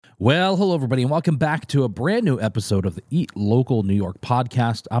Well, hello, everybody, and welcome back to a brand new episode of the Eat Local New York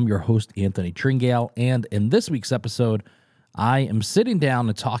podcast. I'm your host, Anthony Tringale, and in this week's episode, I am sitting down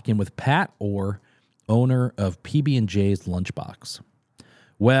and talking with Pat Orr, owner of PB&J's Lunchbox.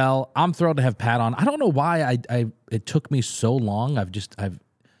 Well, I'm thrilled to have Pat on. I don't know why it took me so long. I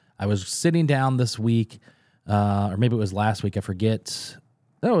was sitting down this week, or maybe it was last week, I forget.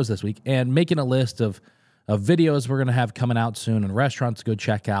 No, it was this week, and making a list of videos we're going to have coming out soon and restaurants to go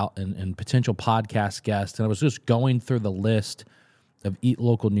check out and potential podcast guests. And I was just going through the list of Eat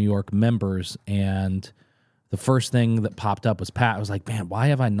Local New York members, and the first thing that popped up was Pat. I was like, man, why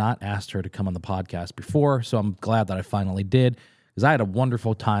have I not asked her to come on the podcast before? So I'm glad that I finally did, because I had a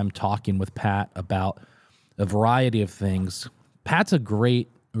wonderful time talking with Pat about a variety of things. Pat's a great,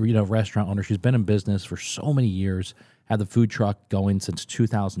 restaurant owner. She's been in business for so many years, had the food truck going since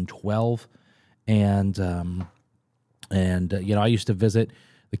 2012. And I used to visit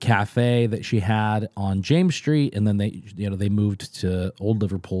the cafe that she had on James Street, and then they moved to Old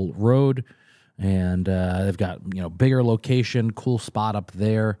Liverpool Road, and they've got, bigger location, cool spot up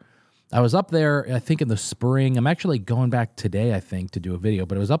there. I was up there, I think, in the spring. I'm actually going back today, I think, to do a video,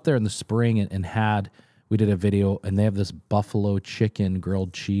 but I was up there in the spring we did a video, and they have this buffalo chicken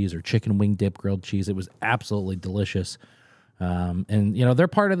grilled cheese or chicken wing dip grilled cheese. It was absolutely delicious. They're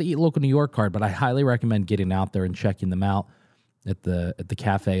part of the Eat Local New York card, but I highly recommend getting out there and checking them out at the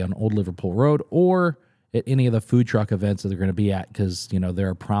cafe on Old Liverpool Road or at any of the food truck events that they're going to be at, because,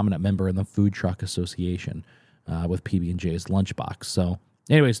 they're a prominent member in the Food Truck Association with PB&J's Lunchbox. So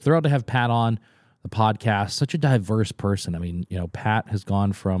anyways, thrilled to have Pat on the podcast. Such a diverse person. I mean, Pat has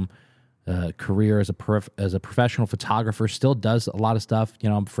gone from a career as a professional photographer, still does a lot of stuff.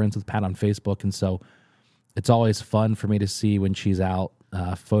 I'm friends with Pat on Facebook, and so it's always fun for me to see when she's out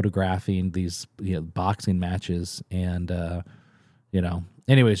photographing these boxing matches. And,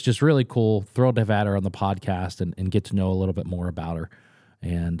 anyways, just really cool. Thrilled to have had her on the podcast and get to know a little bit more about her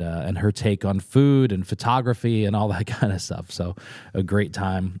and her take on food and photography and all that kind of stuff. So a great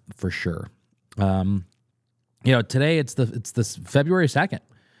time for sure. Today it's this February 2nd.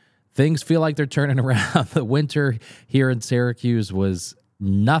 Things feel like they're turning around. The winter here in Syracuse was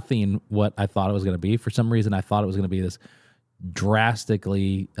nothing what I thought it was going to be. For some reason, I thought it was going to be this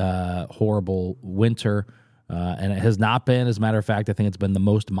drastically horrible winter, and it has not been. As a matter of fact, I think it's been the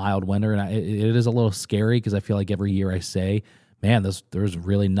most mild winter, and it is a little scary because I feel like every year I say, man, there's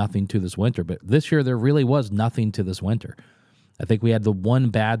really nothing to this winter. But this year, there really was nothing to this winter. I think we had the one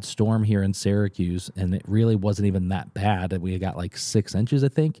bad storm here in Syracuse, and it really wasn't even that bad. We got like 6 inches, I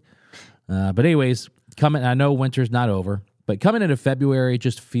think. But anyways, I know winter's not over. But coming into February, it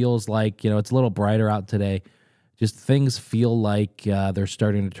just feels like, it's a little brighter out today. Just things feel like they're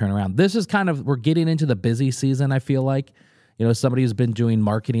starting to turn around. This is we're getting into the busy season, I feel like. Somebody who's been doing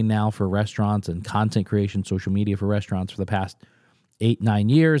marketing now for restaurants and content creation, social media for restaurants for the past 8-9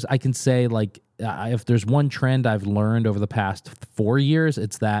 years. I can say, if there's one trend I've learned over the past 4 years,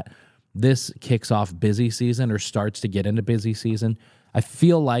 it's that this kicks off busy season or starts to get into busy season. I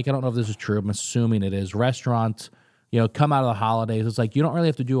feel like, I don't know if this is true, I'm assuming it is, restaurants come out of the holidays. It's like you don't really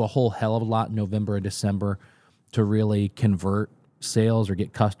have to do a whole hell of a lot in November and December to really convert sales or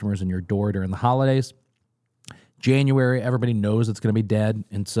get customers in your door during the holidays. January, everybody knows it's going to be dead,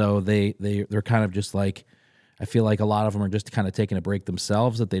 and so they're kind of just like, I feel like a lot of them are just kind of taking a break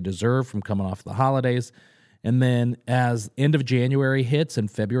themselves that they deserve from coming off the holidays. And then as end of January hits and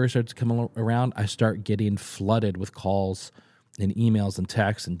February starts to come around, I start getting flooded with calls and emails and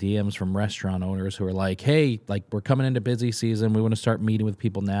texts and DMs from restaurant owners who are like, hey, we're coming into busy season. We want to start meeting with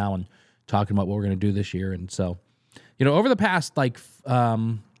people now and talking about what we're going to do this year. And so, over the past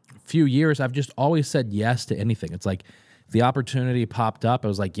few years, I've just always said yes to anything. It's like if the opportunity popped up, I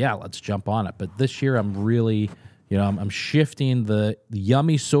was like, yeah, let's jump on it. But this year I'm really, I'm shifting the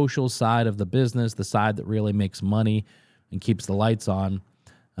yummy social side of the business, the side that really makes money and keeps the lights on.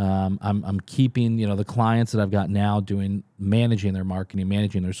 I'm keeping, the clients that I've got now managing their marketing,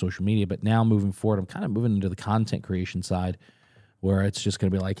 managing their social media, but now moving forward, I'm kind of moving into the content creation side where it's just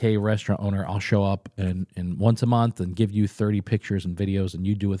going to be like, hey, restaurant owner, I'll show up and once a month and give you 30 pictures and videos and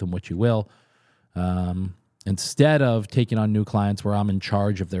you do with them what you will. Instead of taking on new clients where I'm in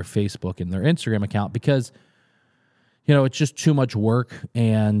charge of their Facebook and their Instagram account, because it's just too much work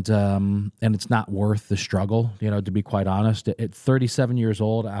and it's not worth the struggle, to be quite honest. At 37 years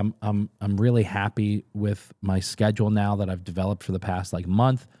old, I'm really happy with my schedule now that I've developed for the past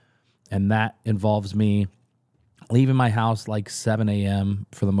month. And that involves me leaving my house 7 a.m.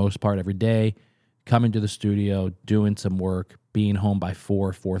 for the most part every day, coming to the studio, doing some work, being home by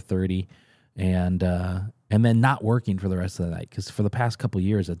 4:30, and and then not working for the rest of the night. Because for the past couple of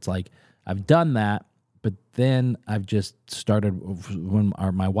years, it's like I've done that, but then I've just started when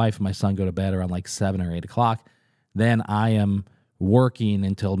my wife and my son go to bed around like 7 or 8 o'clock. Then I am working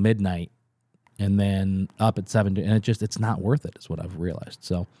until midnight, and then up at 7, and it's not worth it, is what I've realized.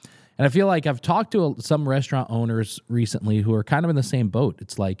 So, and I feel like I've talked to some restaurant owners recently who are kind of in the same boat.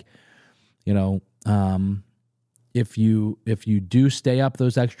 It's like, if you do stay up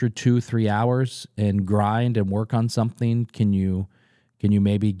those extra 2-3 hours and grind and work on something, can you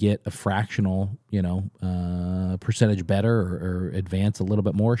maybe get a fractional, percentage better or advance a little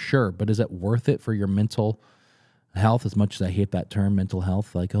bit more? Sure, but is it worth it for your mental health? As much as I hate that term, mental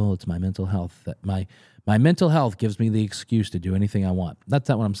health, like, oh, it's my mental health. That my mental health gives me the excuse to do anything I want. That's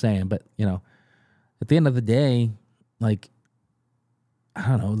not what I'm saying, but at the end of the day, like, I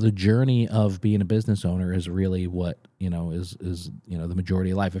don't know, the journey of being a business owner is really what, is the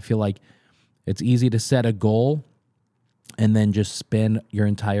majority of life. I feel like it's easy to set a goal and then just spend your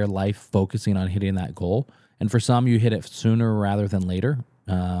entire life focusing on hitting that goal. And for some, you hit it sooner rather than later.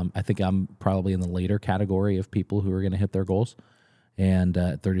 I think I'm probably in the later category of people who are going to hit their goals. And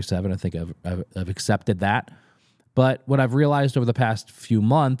at 37, I think I've accepted that. But what I've realized over the past few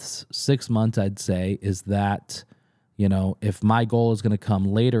months, 6 months, I'd say, is that if my goal is going to come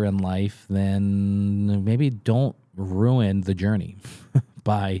later in life, then maybe don't ruin the journey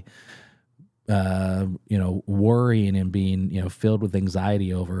by, worrying and being, filled with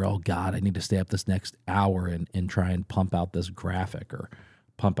anxiety over, oh God, I need to stay up this next hour and try and pump out this graphic or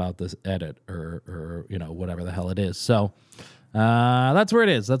pump out this edit or whatever the hell it is. So that's where it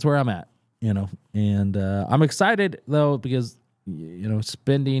is. That's where I'm at, and I'm excited though, because,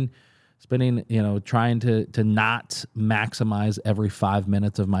 spending, trying to not maximize every 5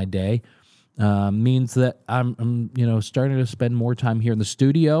 minutes of my day means that I'm starting to spend more time here in the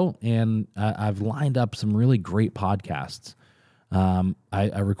studio, and I've lined up some really great podcasts.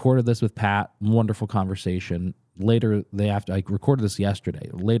 I recorded this with Pat, wonderful conversation. Later, I recorded this yesterday.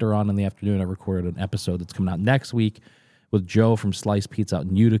 Later on in the afternoon, I recorded an episode that's coming out next week with Joe from Slice Pizza out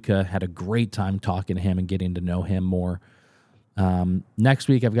in Utica. Had a great time talking to him and getting to know him more. Next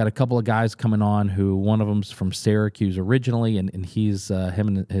week, I've got a couple of guys coming on who one of them's from Syracuse originally, and he's him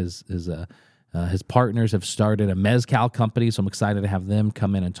and his partners have started a mezcal company, so I'm excited to have them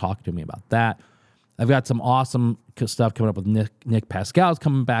come in and talk to me about that. I've got some awesome stuff coming up with Nick Pascal's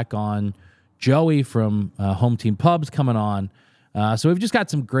coming back on, Joey from Home Team Pubs coming on. So we've just got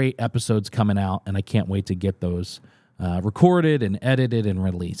some great episodes coming out, and I can't wait to get those recorded and edited and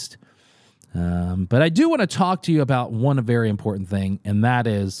released. But I do want to talk to you about one very important thing, and that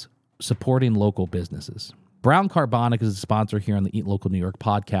is supporting local businesses. Brown Carbonic is a sponsor here on the Eat Local New York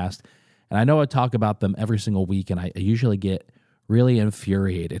podcast, and I know I talk about them every single week, and I usually get really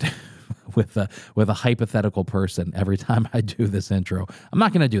infuriated with a hypothetical person every time I do this intro. I'm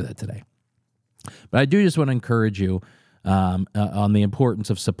not going to do that today, but I do just want to encourage you on the importance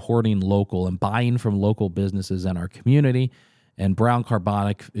of supporting local and buying from local businesses in our community. And Brown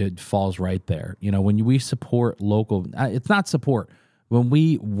Carbonic, it falls right there. When we support local, it's not support. When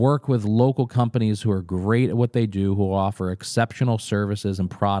we work with local companies who are great at what they do, who offer exceptional services and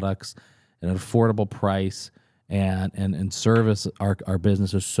products at an affordable price and service our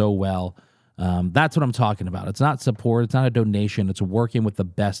businesses so well, that's what I'm talking about. It's not support. It's not a donation. It's working with the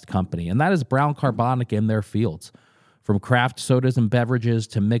best company. And that is Brown Carbonic in their fields. From craft sodas and beverages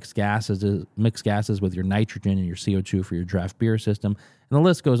to mixed gases with your nitrogen and your CO2 for your draft beer system. And the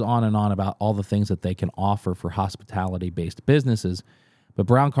list goes on and on about all the things that they can offer for hospitality-based businesses. But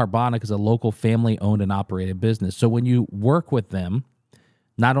Brown Carbonic is a local family-owned and operated business. So when you work with them,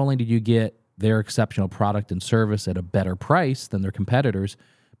 not only do you get their exceptional product and service at a better price than their competitors,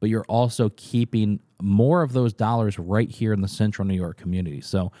 but you're also keeping more of those dollars right here in the central New York community.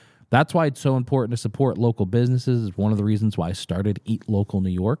 So that's why it's so important to support local businesses. It's one of the reasons why I started Eat Local New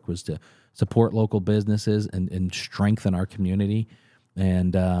York, was to support local businesses and strengthen our community.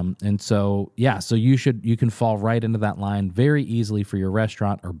 And so you can fall right into that line very easily for your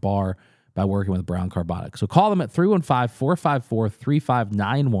restaurant or bar by working with Brown Carbonic. So call them at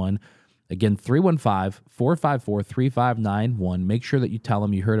 315-454-3591. Again, 315-454-3591. Make sure that you tell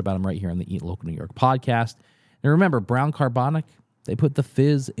them you heard about them right here on the Eat Local New York podcast. And remember, Brown Carbonic, they put the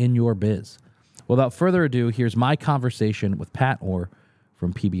fizz in your biz. Without further ado, here's my conversation with Pat Orr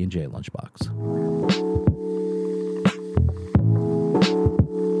from PB&J Lunchbox.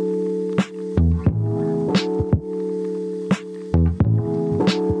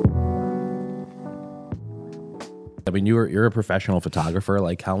 I mean, you're a professional photographer.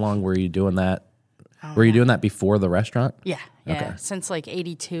 Like, how long were you doing that? Were you doing that before the restaurant? Yeah. Okay. Since like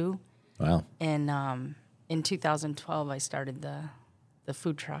 82. Wow. And in 2012, I started the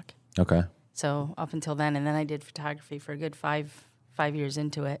food truck. Okay. So up until then, and then I did photography for a good five years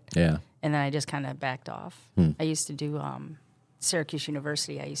into it. Yeah. And then I just kind of backed off. I used to do Syracuse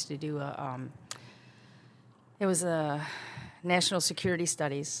University. I used to do it was a national security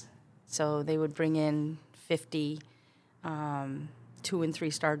studies. So they would bring in 50 2- and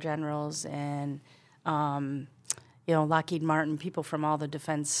 3-star generals and Lockheed Martin, people from all the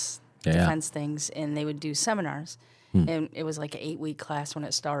defense things, and they would do seminars. And it was like an 8-week class when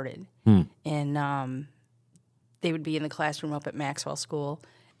it started. And they would be in the classroom up at Maxwell School.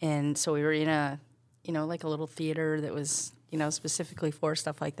 And so we were in a, like a little theater that was, specifically for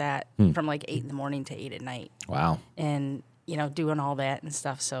stuff like that from like 8 in the morning to 8 at night. Wow. And, doing all that and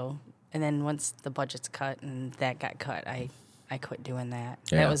stuff. So, and then once the budget's cut and that got cut, I quit doing that.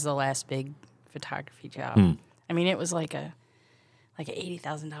 Yeah. That was the last big photography job. I mean, it was like an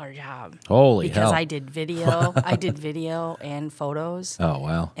 $80,000 job. Holy hell. Because I did video. I did video and photos. Oh,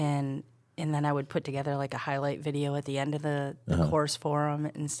 wow. And then I would put together like a highlight video at the end of the course for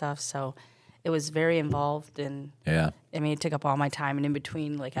them and stuff. So it was very involved. And yeah. I mean, it took up all my time. And in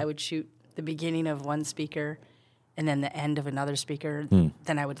between, like I would shoot the beginning of one speaker and then the end of another speaker.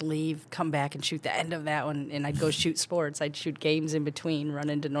 Then I would leave, come back and shoot the end of that one. And I'd go shoot sports. I'd shoot games in between, run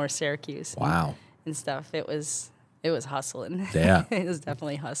into North Syracuse. Wow. And stuff. It was hustling. Yeah. It was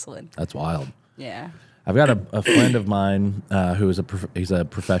definitely hustling. That's wild. Yeah. I've got a friend of mine who is he's a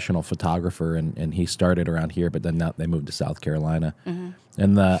professional photographer, and he started around here, but then now they moved to South Carolina.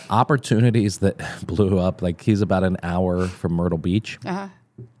 And the opportunities that blew up, like he's about an hour from Myrtle Beach.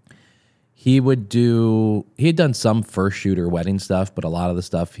 He had done some first shooter wedding stuff, but a lot of the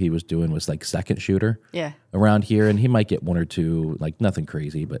stuff he was doing was like second shooter around here, and he might get 1 or 2, like nothing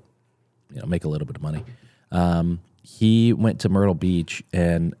crazy, but make a little bit of money. He went to Myrtle Beach,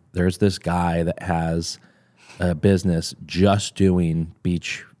 and there's this guy that has a business just doing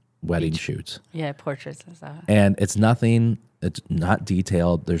beach wedding shoots. Yeah, portraits and stuff. And it's not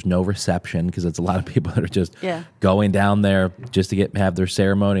detailed. There's no reception because it's a lot of people that are just going down there just to have their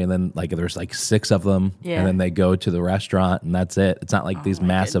ceremony, and then like there's like 6 of them, and then they go to the restaurant, and that's it. It's not like these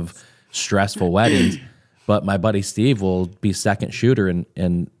massive, stressful weddings. But my buddy Steve will be second shooter,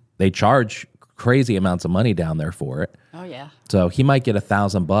 and they charge crazy amounts of money down there for it. Oh yeah. So he might get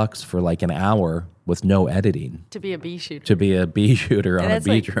 $1,000 for like an hour with no editing to be a bee shooter. On a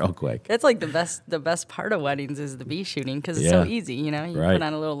beach real quick. That's like the best part of weddings is the bee shooting because it's so easy. You put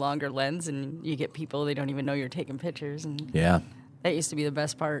on a little longer lens and you get people, they don't even know you're taking pictures, and that used to be the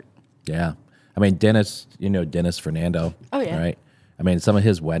best part. Yeah. I mean, Dennis, Dennis Fernando. Oh yeah. Right. I mean, some of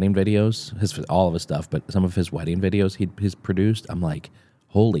his wedding videos, all of his stuff, but some of his wedding videos he's produced, I'm like,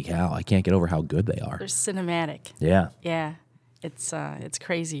 holy cow, I can't get over how good they are. They're cinematic. Yeah. Yeah. It's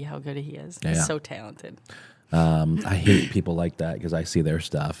crazy how good he is. He's so talented. I hate people like that because I see their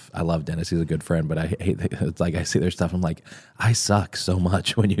stuff. I love Dennis. He's a good friend, but I hate it's like I see their stuff. I'm like, I suck so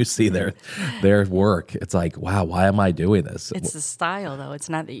much when you see their work. It's like, wow, why am I doing this? It's the style, though. It's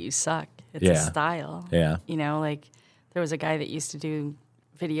not that you suck. It's a style. Yeah. Like there was a guy that used to do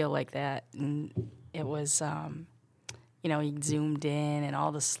video like that, and it was he zoomed in and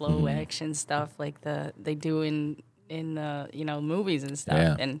all the slow action stuff like they do in the movies and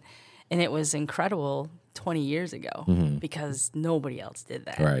stuff, and it was incredible 20 years ago because nobody else did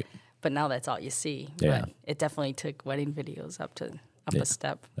that. Right. But now that's all you see. Yeah. But it definitely took wedding videos up a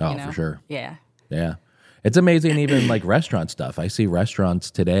step. Oh, for sure. Yeah. Yeah. It's amazing, even like restaurant stuff. I see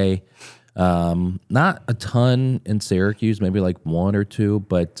restaurants today, not a ton in Syracuse, maybe like 1 or 2,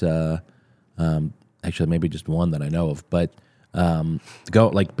 but actually maybe just 1 that I know of. But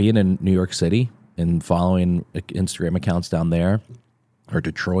being in New York City and following Instagram accounts down there, or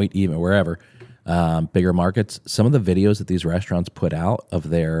Detroit, even wherever, bigger markets, some of the videos that these restaurants put out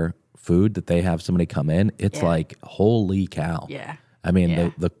of their food that they have somebody come in, it's like, holy cow. Yeah. I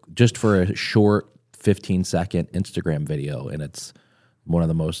mean, the just for a short 15-second Instagram video, and it's one of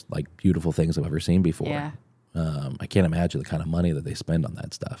the most like beautiful things I've ever seen before. Yeah. I can't imagine the kind of money that they spend on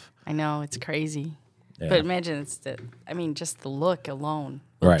that stuff. I know, it's crazy. Yeah. But imagine just the look alone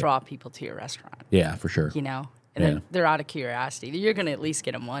will draw people to your restaurant. Yeah, for sure. And then they're out of curiosity. You're going to at least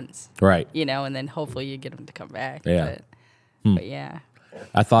get them once. Right. And then hopefully you get them to come back. Yeah. But yeah.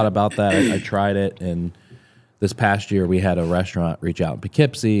 I thought about that. I tried it, and this past year we had a restaurant reach out in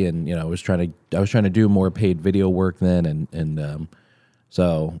Poughkeepsie, and I was trying to do more paid video work then, and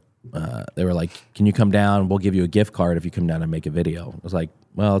so they were like, "Can you come down? We'll give you a gift card if you come down and make a video." I was like,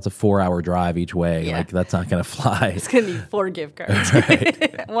 "Well, it's a 4-hour drive each way. Yeah. Like that's not going to fly." It's going to be 4 gift cards,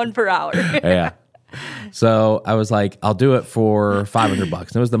 1 per hour. Yeah. So I was like, I'll do it for $500.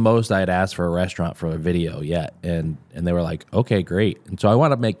 And it was the most I had asked for a restaurant for a video yet. And they were like, okay, great. And so I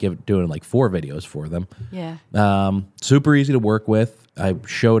wound up doing like 4 videos for them. Yeah. Super easy to work with. I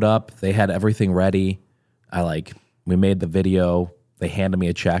showed up. They had everything ready. We made the video. They handed me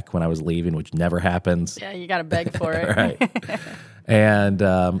a check when I was leaving, which never happens. Yeah, you got to beg for it. Right.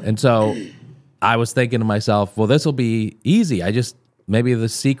 And so I was thinking to myself, well, this will be easy. Maybe the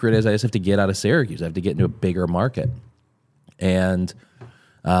secret is I just have to get out of Syracuse. I have to get into a bigger market. And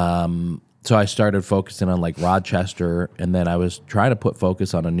so I started focusing on like Rochester, and then I was trying to put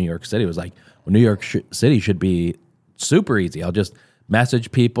focus on New York City. It was like, well, New York City should be super easy. I'll just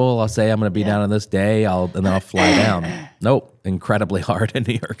message people. I'll say I'm going to be down on this day, and then I'll fly down. Nope, incredibly hard in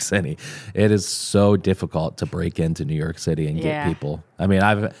New York City. It is so difficult to break into New York City and get people. I mean,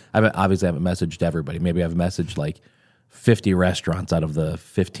 I obviously haven't messaged everybody. Maybe I've messaged like 50 restaurants out of the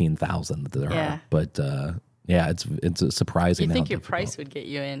 15,000 that there are. But it's surprising. You think your price would get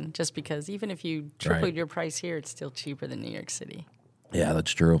you in, just because even if you tripled your price here, it's still cheaper than New York City. Yeah,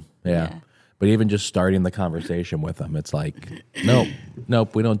 that's true. Yeah. But even just starting the conversation with them, it's like, nope,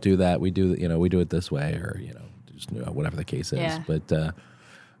 we don't do that. We do it this way, or just whatever the case is. Yeah. But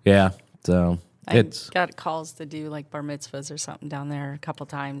so I got calls to do like bar mitzvahs or something down there a couple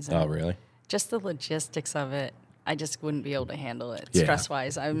times. Oh, really? Just the logistics of it. I just wouldn't be able to handle it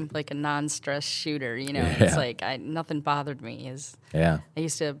stress-wise. I'm like a non-stress shooter, It's like nothing bothered me. I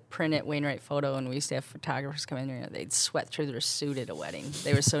used to print at Wainwright Photo, and we used to have photographers come in here. They'd sweat through their suit at a wedding.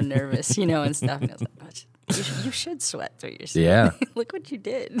 They were so nervous, and stuff. And I was like, you should sweat through your suit. Yeah. Look what you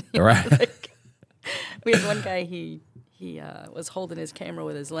did. Right. We had one guy, he was holding his camera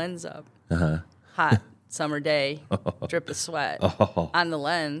with his lens up. Hot summer day, drip of sweat on the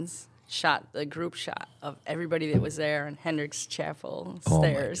lens. Shot the group shot of everybody that was there on Hendricks Chapel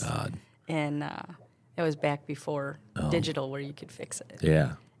stairs. Oh my God. And it was back before digital where you could fix it.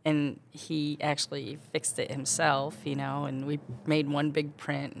 Yeah. And he actually fixed it himself, and we made one big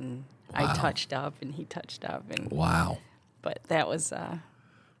print, and I touched up and he touched up, and wow. But that was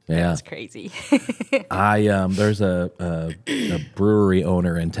was crazy. There's a brewery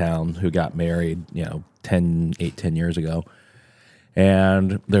owner in town who got married, 10 years ago.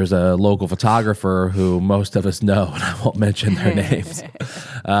 And there's a local photographer who most of us know, and I won't mention their names.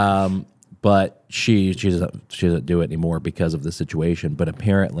 But she doesn't do it anymore because of the situation. But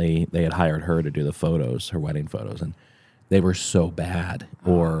apparently they had hired her to do the photos, her wedding photos, and they were so bad.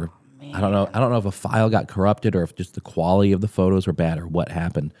 Or I don't know if a file got corrupted or if just the quality of the photos were bad or what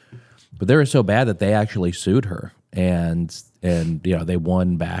happened. But they were so bad that they actually sued her, and they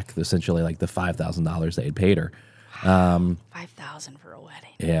won back essentially like the $5,000 they had paid her. $5,000 for a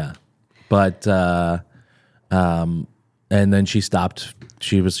wedding. Yeah, but and then she stopped.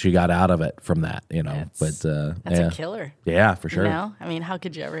 She got out of it from that, That's a killer. Yeah, for sure. I mean, how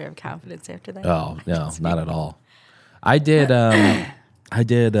could you ever have confidence after that? Oh no, not at all. I did.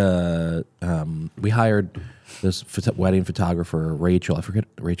 We hired this wedding photographer, Rachel. I forget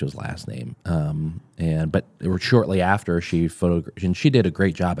Rachel's last name. But it was shortly after and she did a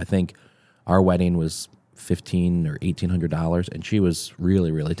great job. I think our wedding was $1,500 or $1,800, and she was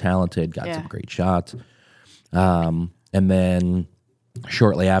really, really talented, got some great shots. And then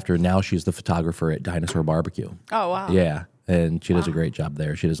shortly after, now she's the photographer at Dinosaur Barbecue. Oh, wow. Yeah, and she does a great job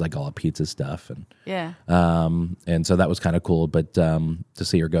there. She does like all the pizza stuff. And so that was kind of cool, but to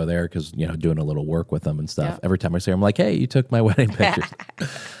see her go there, because, doing a little work with them and stuff. Every time I see her, I'm like, hey, you took my wedding pictures.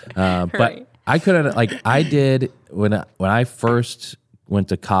 But I couldn't, I did, when I first went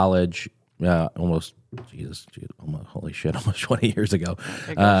to college, almost 20 years ago. 22 years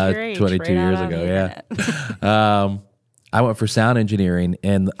ago, I went for sound engineering,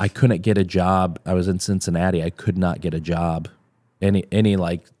 and I couldn't get a job. I was in Cincinnati. I could not get a job, any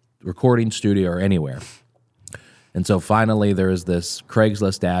like recording studio or anywhere. And so finally there was this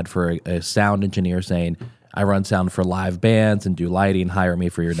Craigslist ad for a sound engineer saying, I run sound for live bands and do lighting, hire me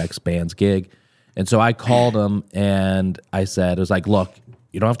for your next band's gig. And so I called him, and I said, it was like, look,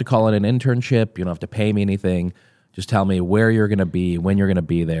 you don't have to call it an internship. You don't have to pay me anything. Just tell me where you're going to be, when you're going to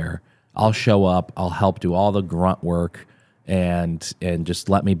be there. I'll show up. I'll help do all the grunt work, and just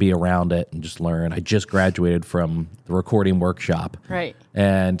let me be around it and just learn. I just graduated from the recording workshop. Right.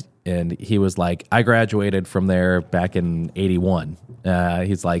 And he was like, I graduated from there back in 81.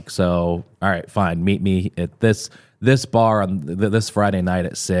 He's like, so, all right, fine. Meet me at this bar on this Friday night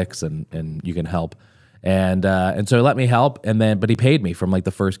at 6, and you can help. And so he let me help, but he paid me from like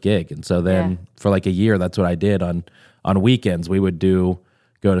the first gig. And so then for like a year, that's what I did on weekends. We would go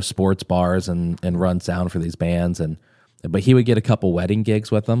to sports bars and run sound for these bands. And but he would get a couple wedding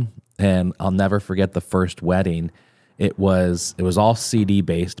gigs with them, and I'll never forget the first wedding. It was all CD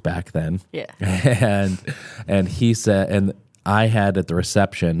based back then. Yeah. And he said, and I had at the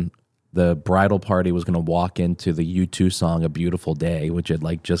reception, the bridal party was going to walk into the U2 song "A Beautiful Day," which had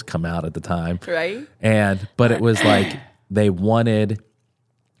like just come out at the time. Right. But it was like they wanted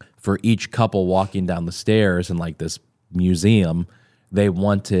for each couple walking down the stairs in like this museum, they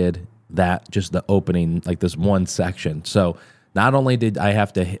wanted that just the opening, like this one section. So not only did I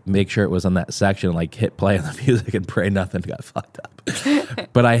have to make sure it was on that section, like hit play on the music and pray nothing got fucked up,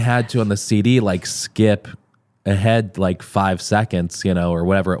 but I had to on the CD like skip ahead like 5 seconds, or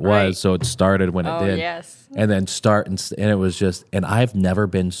whatever it was. Right. So it started when it did. Yes. And then start, and it was just, and I've never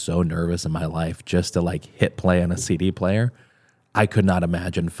been so nervous in my life just to like hit play on a CD player. I could not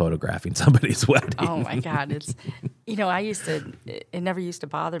imagine photographing somebody's wedding. Oh my God. It's, it never used to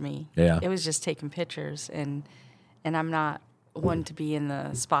bother me. Yeah. It was just taking pictures, and I'm not one to be in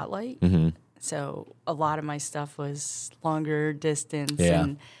the spotlight. So a lot of my stuff was longer distance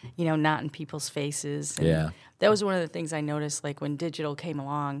and, not in people's faces. And that was one of the things I noticed, like when digital came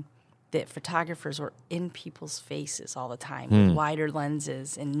along, that photographers were in people's faces all the time with wider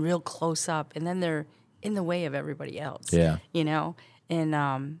lenses and real close up. And then they're in the way of everybody else. Yeah.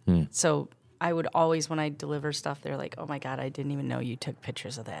 And so I would always, when I deliver stuff, they're like, "Oh my God, I didn't even know you took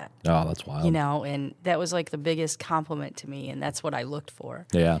pictures of that." Oh, that's wild. And that was like the biggest compliment to me, and that's what I looked for.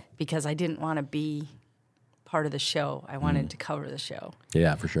 Yeah. Because I didn't want to be part of the show. I wanted to cover the show.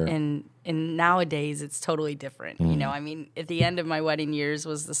 Yeah, for sure. And nowadays it's totally different. I mean, at the end of my wedding years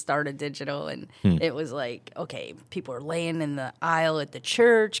was the start of digital, and it was like, okay, people are laying in the aisle at the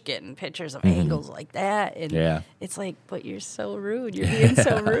church getting pictures of angles like that, and it's like, but you're so rude. You're being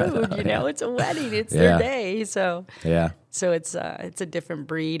so rude. It's a wedding. It's their day. So so it's a different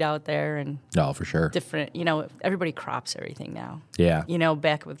breed out there, and for sure. different. Everybody crops everything now. Yeah.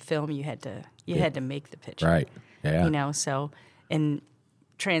 Back with film, you had to make the picture. Right. Yeah. So and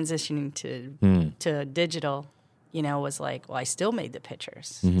transitioning to digital, was like, well, I still made the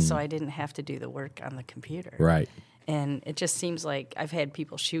pictures, so I didn't have to do the work on the computer. Right. And it just seems like I've had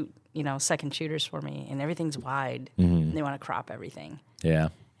people shoot, second shooters for me, and everything's wide, and they want to crop everything. Yeah.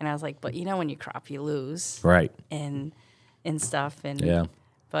 And I was like, but when you crop, you lose. Right. And stuff. And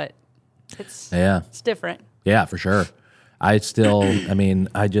but it's different. Yeah, for sure. I just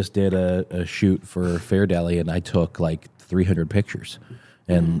did a shoot for Fair Deli, and I took like 300 pictures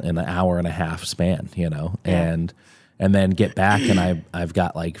in an hour and a half span, and then get back, and I've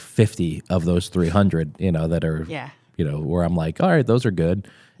got like 50 of those 300, that are, where I'm like, all right, those are good.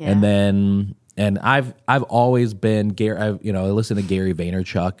 Yeah. And I've always been Gary. I listen to Gary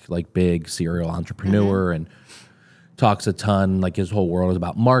Vaynerchuk, like big serial entrepreneur, and talks a ton, like his whole world is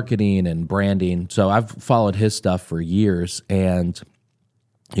about marketing and branding. So I've followed his stuff for years, and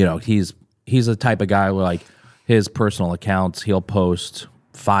he's the type of guy where like his personal accounts, he'll post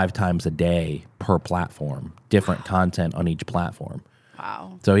 5 times a day per platform, different content on each platform.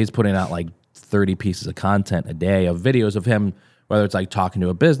 Wow. So he's putting out like 30 pieces of content a day of videos of him, whether it's like talking to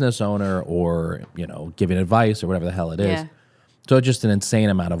a business owner or, giving advice or whatever the hell it is. Yeah. So just an insane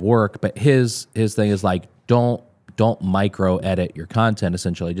amount of work. But his thing is like, don't micro edit your content,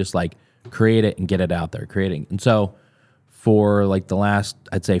 essentially. Just like create it and get it out there, creating. And so for like the last,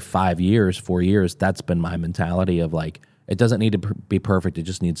 I'd say 4 years, that's been my mentality of like, it doesn't need to be perfect. It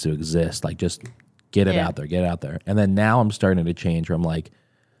just needs to exist. Like just get it out there. And then now I'm starting to change where I'm like,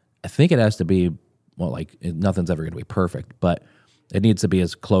 I think it has to be, nothing's ever going to be perfect, but it needs to be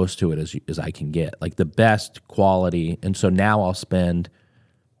as close to it as I can get, like the best quality. And so now I'll spend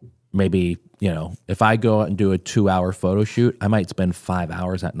maybe, if I go out and do a 2-hour photo shoot, I might spend 5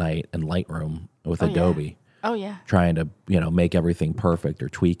 hours at night in Lightroom with Adobe. Yeah. Oh yeah. Trying to, make everything perfect or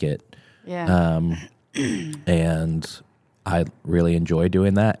tweak it. Yeah. And I really enjoy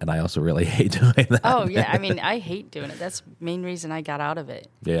doing that, and I also really hate doing that. Oh yeah. I mean, I hate doing it. That's the main reason I got out of it.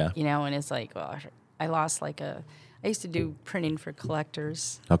 Yeah. And it's like, well, I lost I used to do printing for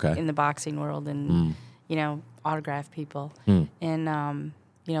collectors in the boxing world, and autograph people. And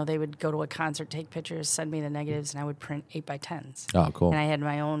they would go to a concert, take pictures, send me the negatives, and I would print 8x10s. Oh, cool. And I had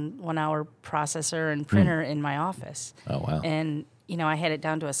my own 1-hour processor and printer in my office. Oh, wow. And I had it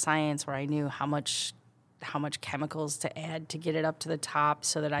down to a science where I knew how much chemicals to add to get it up to the top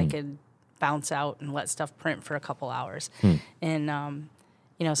so that I could bounce out and let stuff print for a couple hours. And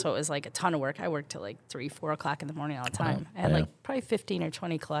so it was like a ton of work. I worked till like 3-4 o'clock in the morning all the time. I had like probably 15 or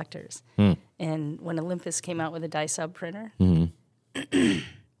 20 collectors. And when Olympus came out with a dye sub printer,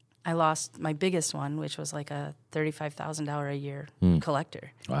 I lost my biggest one, which was like a $35,000 a year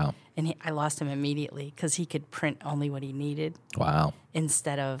collector. Wow. And I lost him immediately because he could print only what he needed. Wow.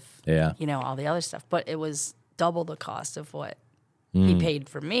 Instead of, Yeah. all the other stuff. But it was double the cost of what he paid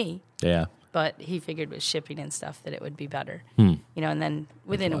for me. Yeah. But he figured with shipping and stuff that it would be better. Hmm. And then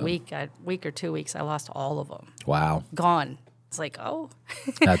within a week or 2 weeks, I lost all of them. Wow. Gone. It's like, oh.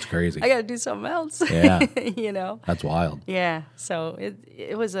 That's crazy. I got to do something else. Yeah. That's wild. Yeah. So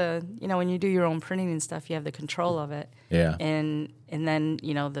it was when you do your own printing and stuff, you have the control of it. Yeah. And then,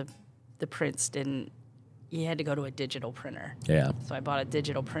 the prints you had to go to a digital printer. Yeah. So I bought a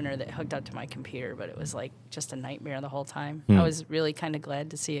digital printer that hooked up to my computer, but it was like just a nightmare the whole time. I was really kind of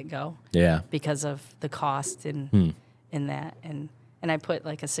glad to see it go. Yeah. Because of the cost in that. And I put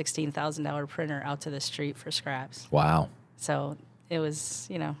like a $16,000 printer out to the street for scraps. Wow. So it was,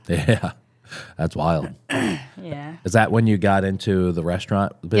 Yeah. That's wild. Yeah. Is that when you got into the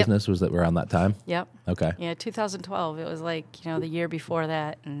restaurant business? Yep. Was that around that time? Yep. Okay. Yeah, 2012. It was like, the year before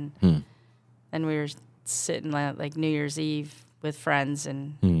that. And then we were sitting like New Year's Eve with friends,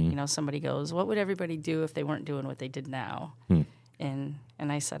 and, somebody goes, what would everybody do if they weren't doing what they did now? And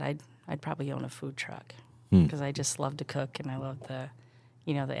I said, I'd probably own a food truck because I just love to cook and I love the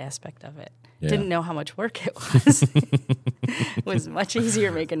aspect of it. Yeah. Didn't know how much work it was. It was much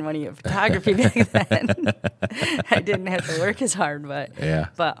easier making money in photography back then. I didn't have to work as hard, but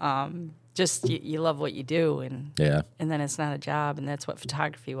just you love what you do, and then it's not a job, and that's what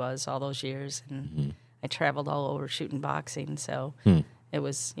photography was all those years. And I traveled all over shooting boxing, so it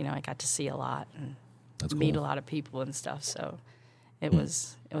was I got to see a lot and meet a lot of people and stuff. So it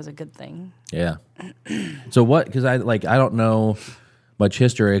was a good thing. Yeah. So what? Because I don't know much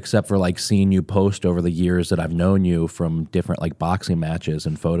history except for like seeing you post over the years that I've known you from different like boxing matches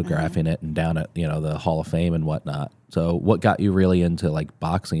and photographing it and down at the Hall of Fame and whatnot. So what got you really into like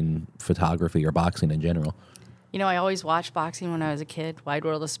boxing photography or boxing in general? I always watched boxing when I was a kid, Wide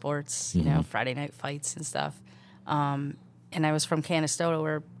World of Sports, Friday night fights and stuff. And I was from Canastota,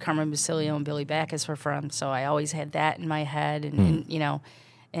 where Carmen Basilio and Billy Backus were from, so I always had that in my head.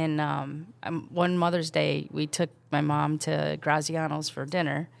 And one Mother's Day, we took my mom to Graziano's for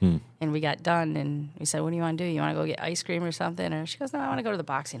dinner, and we got done, and we said, what do you want to do? You want to go get ice cream or something? And she goes, no, I want to go to the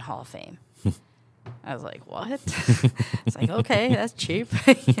Boxing Hall of Fame. I was like, what? It's like, okay, that's cheap.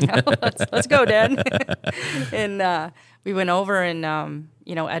 Let's go, Dad. And we went over, and,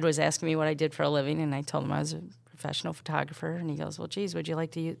 Ed was asking me what I did for a living, and I told him I was a professional photographer, and he goes, well, geez, would you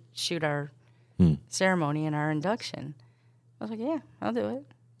like to shoot our ceremony and our induction? I was like, yeah, I'll do it.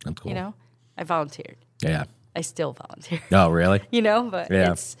 That's cool. I volunteered. Yeah. I still volunteer. Oh, really? But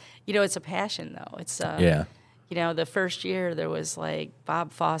it's, it's a passion, though. It's, the first year there was like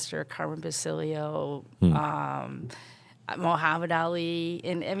Bob Foster, Carmen Basilio, Muhammad Ali.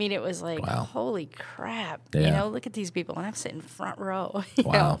 And I mean, it was like, holy crap. Yeah. Look at these people. And I'm sitting front row,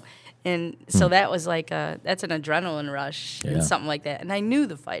 wow. And so that was like that's an adrenaline rush and something like that. And I knew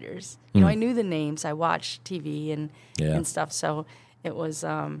the fighters. I knew the names. I watched TV and stuff. So it was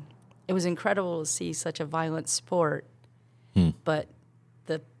incredible to see such a violent sport, but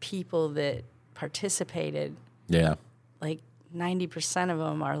the people that participated, like 90% of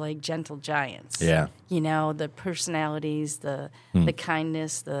them are like gentle giants. Yeah. The personalities, the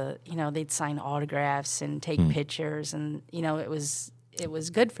kindness, they'd sign autographs and take pictures, and it was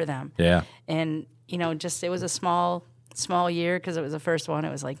good for them. Yeah. And it was a small year because it was the first one.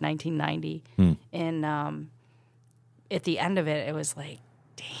 It was like 1990, and at the end of it, it was like,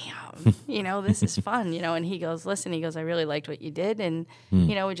 damn, this is fun, And he goes, listen, I really liked what you did, and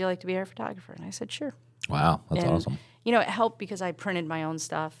would you like to be our photographer? And I said, sure. Wow, that's awesome. It helped because I printed my own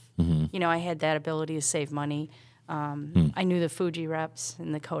stuff. I had that ability to save money. I knew the Fuji reps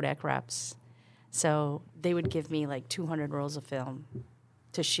and the Kodak reps, so they would give me like 200 rolls of film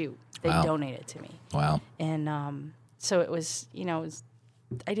to shoot. They donate it to me. Wow. And so it was,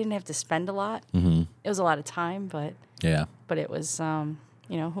 I didn't have to spend a lot. It was a lot of time, but it was,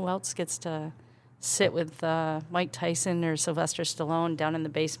 who else gets to sit with Mike Tyson or Sylvester Stallone down in the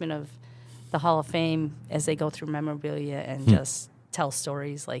basement of the Hall of Fame as they go through memorabilia and just tell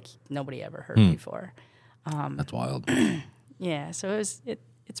stories like nobody ever heard before. That's wild. Yeah, so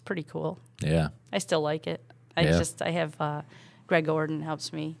it's pretty cool. Yeah. I still like it. I have Greg Gordon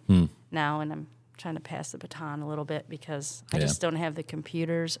helps me now, and I'm trying to pass the baton a little bit because I just don't have the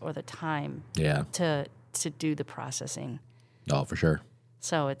computers or the time to do the processing. Oh, for sure.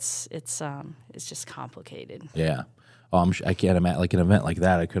 So it's just complicated. Yeah. Oh, I can't imagine, like an event like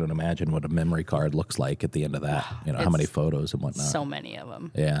that, I couldn't imagine what a memory card looks like at the end of that. How many photos and whatnot. So many of them.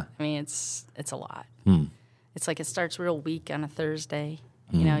 Yeah. I mean, it's a lot. It's like it starts real weak on a Thursday,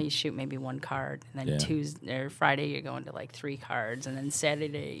 You know, you shoot maybe 1 card, and then Tuesday or Friday you're going to like 3 cards, and then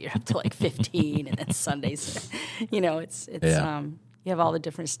Saturday you're up to like 15, and then Sundays, you know, it's you have all the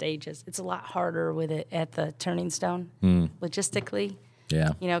different stages. It's a lot harder with it at the Turning Stone logistically.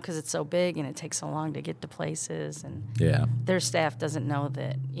 Yeah. You know, because it's so big and it takes so long to get to places, and their staff doesn't know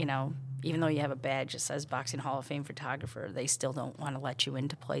that, you know, even though you have a badge that says Boxing Hall of Fame photographer, they still don't want to let you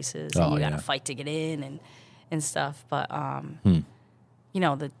into places, and you got to fight to get in and stuff. But you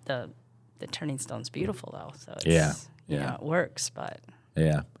know, the Turning Stone's beautiful though, so it's, you know, it works. But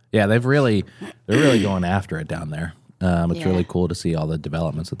they're really going after it down there. It's really cool to see all the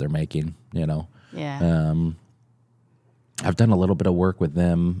developments that they're making. You know, I've done a little bit of work with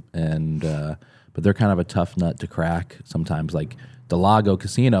them, and but they're kind of a tough nut to crack sometimes. Like the Lago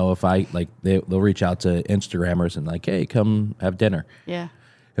Casino, if I like, they'll reach out to Instagrammers and like, hey, come have dinner. Yeah.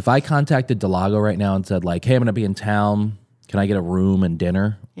 If I contacted Delago right now and said like, hey, I'm going to be in town, can I get a room and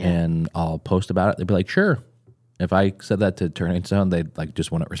dinner, and I'll post about it? They'd be like, sure. If I said that to Turning Stone, they'd like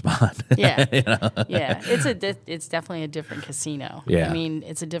just wouldn't respond. Yeah, you know? It's definitely a different casino. Yeah, I mean,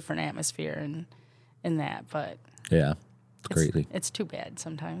 it's a different atmosphere in that, but it's crazy. It's too bad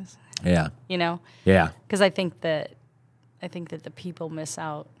sometimes. Yeah, you know. Yeah, because I think that the people miss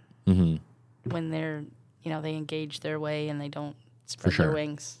out when they're, you know, they engage their way and they don't spread their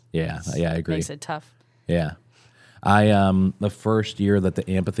wings. Yeah, I agree. Makes it tough. Yeah. The first year that the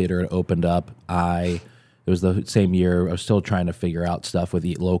amphitheater had opened up, it was the same year I was still trying to figure out stuff with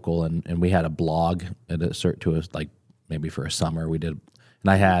Eat Local, and we had a blog at a certain to us, like maybe for a summer we did,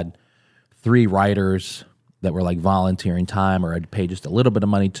 and I had 3 writers that were like volunteering time, or I'd pay just a little bit of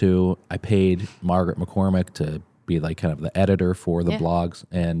money to. I paid Margaret McCormick to be like kind of the editor for the blogs,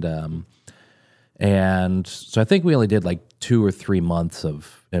 and so I think we only did like 2 or 3 months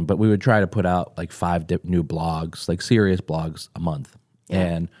but we would try to put out like 5 new blogs, like serious blogs a month.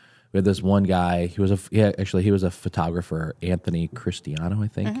 And we had this one guy, he was a photographer, Anthony Cristiano, I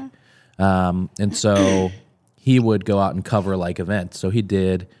think. And so he would go out and cover like events. So he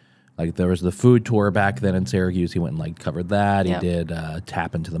did, like there was the food tour back then in Syracuse. He went and like covered that. He did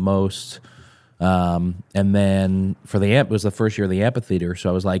Tap Into the Most. And then it was the first year of the amphitheater. So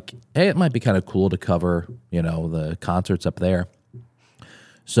I was like, hey, it might be kind of cool to cover, you know, the concerts up there.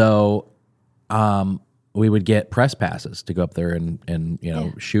 So we would get press passes to go up there and you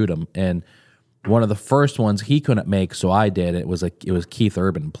know, shoot them. And one of the first ones he couldn't make, so I did. It was Keith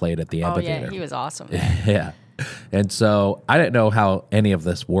Urban played at the amphitheater. Oh yeah, he was awesome. Yeah. And so I didn't know how any of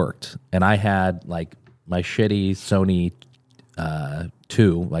this worked. And I had like my shitty Sony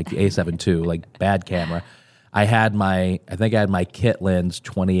 2, like the A7 II, like bad camera. I think I had my kit lens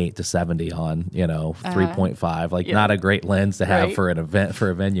 28-70 on, you know, 3.5, like not a great lens to have for an event, for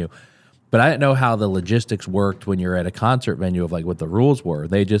a venue. But I didn't know how the logistics worked when you're at a concert venue of like what the rules were.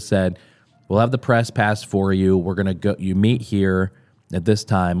 They just said, we'll have the press pass for you. We're going to go, you meet here at this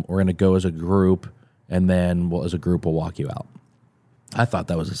time. We're going to go as a group, and then as a group, we'll walk you out. I thought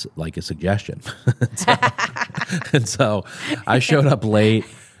that was like a suggestion. And so I showed up late.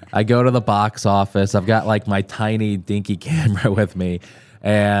 I go to the box office. I've got like my tiny dinky camera with me,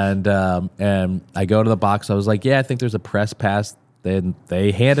 and I go to the box. I was like, yeah, I think there's a press pass. Then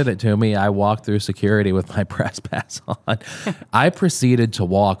they handed it to me. I walked through security with my press pass on. I proceeded to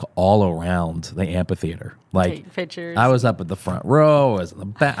walk all around the amphitheater. Like, take pictures. I was up at the front row. I was in the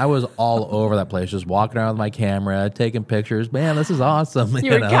back. I was all over that place, just walking around with my camera, taking pictures. Man, this is awesome.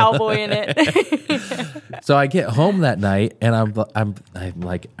 You were cowboying it. So I get home that night, and I'm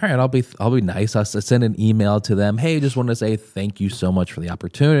like, all right, I'll be nice. I'll send an email to them. Hey, just wanted to say thank you so much for the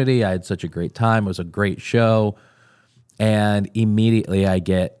opportunity. I had such a great time. It was a great show. And immediately I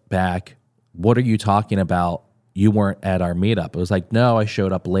get back, what are you talking about? You weren't at our meetup. It was like, no, I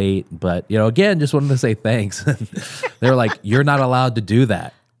showed up late. But, you know, again, just wanted to say thanks. They were like, you're not allowed to do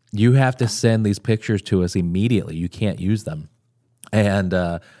that. You have to send these pictures to us immediately. You can't use them. And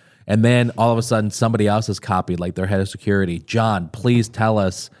then all of a sudden somebody else has copied, like their head of security. John, please tell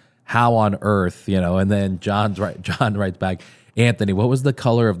us how on earth, you know. And then John writes back, Anthony, what was the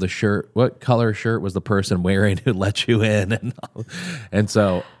color of the shirt? What color shirt was the person wearing who let you in? And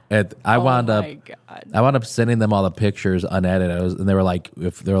so I wound up sending them all the pictures unedited. And they were like,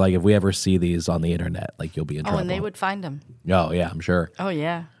 if we ever see these on the internet, like you'll be in trouble. Oh, and they would find them. Oh yeah, I'm sure. Oh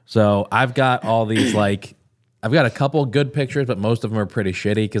yeah. So I've got all these like, I've got a couple good pictures, but most of them are pretty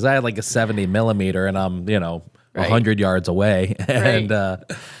shitty because I had like a 70 millimeter and I'm, you know, 100 yards away. And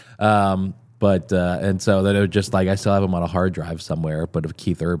and so that it was just like, I still have them on a hard drive somewhere, but of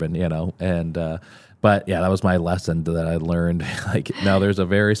Keith Urban, you know, and, but yeah, that was my lesson that I learned. Like, no, there's a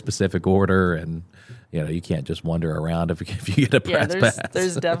very specific order, and you can't just wander around if you get a press pass.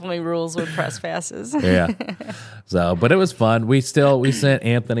 There's definitely rules with press passes. Yeah. So, but it was fun. We sent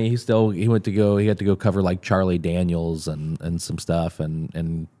Anthony. He had to go cover like Charlie Daniels and some stuff.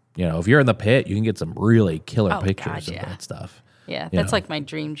 And if you're in the pit, you can get some really killer pictures of that stuff. Yeah, that's like my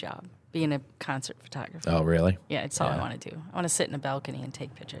dream job, being a concert photographer. Oh, really? Yeah, it's all I want to do. I want to sit in a balcony and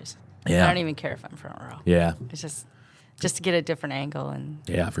take pictures. Yeah. I don't even care if I'm front row. Yeah. It's just to get a different angle and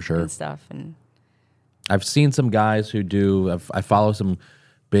for sure. and stuff. And I've seen some guys who do. I follow some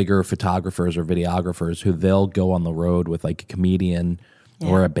bigger photographers or videographers who they'll go on the road with like a comedian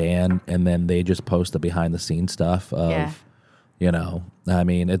or a band, and then they just post the behind the scenes stuff of. I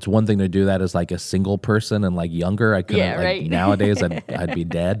mean, it's one thing to do that as like a single person and like younger. I couldn't. Like, nowadays, I'd be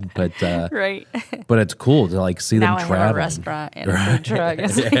dead. But right. But it's cool to like see them traveling. Now I have a restaurant and a food truck.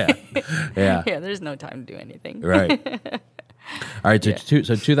 Yeah. Yeah. There's no time to do anything. Right. All right.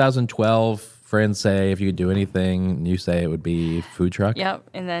 So 2012. Friends say if you could do anything, you say it would be food truck. Yep.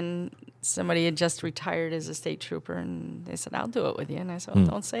 And then somebody had just retired as a state trooper, and they said, "I'll do it with you." And I said, well,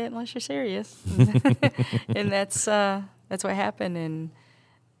 "Don't say it unless you're serious." And that's what happened. And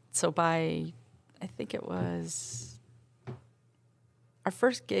so I think it was our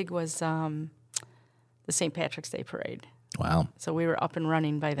first gig was the St. Patrick's Day Parade. Wow. So we were up and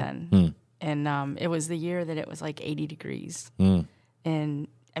running by then, and it was the year that it was like 80 degrees, and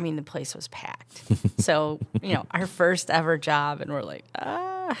I mean, the place was packed. So, our first ever job, and we're like, what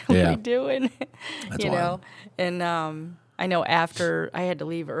are we doing? That's wild. And I know after I had to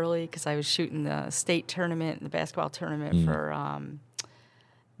leave early because I was shooting the state tournament, the basketball tournament for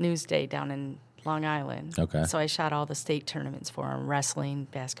Newsday down in Long Island. Okay. So I shot all the state tournaments for them, wrestling,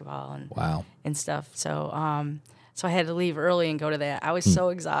 basketball, and stuff. So I had to leave early and go to that. I was so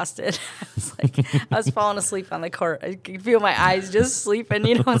exhausted. I was falling asleep on the court. I could feel my eyes just sleeping.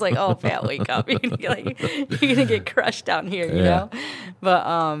 I was like, "Oh, Pat, wake up! You're gonna get crushed down here," you know. But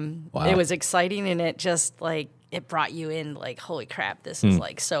it was exciting, and it just it brought you in. Like, holy crap, this is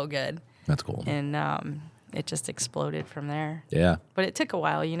so good. That's cool. And it just exploded from there. Yeah. But it took a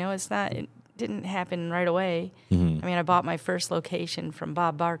while. It didn't happen right away. Mm-hmm. I mean, I bought my first location from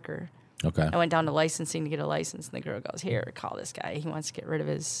Bob Barker. Okay. I went down to licensing to get a license, and the girl goes, "Here, call this guy. He wants to get rid of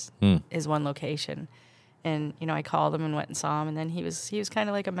his one location." And I called him and went and saw him, and then he was kind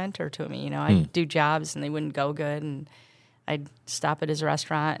of like a mentor to me. I'd do jobs and they wouldn't go good, and I'd stop at his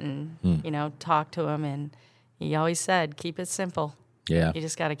restaurant and talk to him, and he always said, "Keep it simple. Yeah, you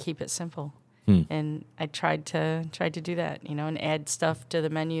just got to keep it simple." And I tried to do that, and add stuff to the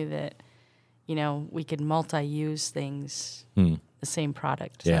menu that we could multi-use things. The same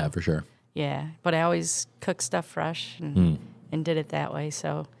product. Yeah, for sure. Yeah, but I always cook stuff fresh and did it that way.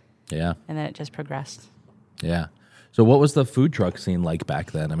 So yeah, and then it just progressed. Yeah. So what was the food truck scene like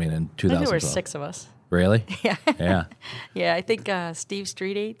back then? I mean, in 2012. I think there were 6 of us. Really? Yeah. Yeah. Yeah, I think Steve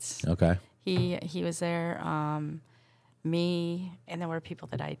Street Eats. Okay. He was there. Me, and there were people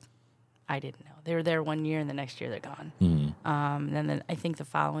that I didn't know. They were there one year, and the next year they're gone. And then I think the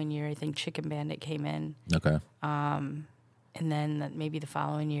following year, I think Chicken Bandit came in. Okay. And then maybe the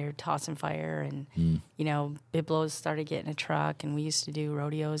following year, Toss and Fire, and Biblos started getting a truck, and we used to do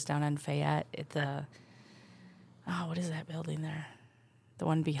rodeos down on Fayette at the what is that building there? The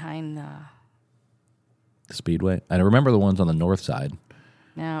one behind the Speedway. I remember the ones on the north side.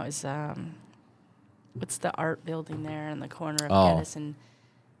 No, it was what's the art building there in the corner of Geddes and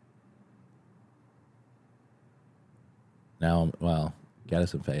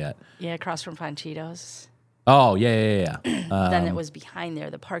Geddes and Fayette. Yeah, across from Panchitos. Oh, yeah. Then it was behind there,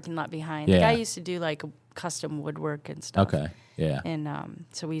 the parking lot behind. The guy used to do like custom woodwork and stuff. Okay, yeah. And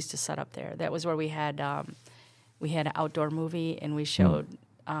so we used to set up there. That was where we had an outdoor movie, and we showed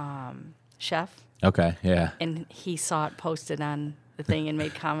Chef. Okay, yeah. And he saw it posted on the thing and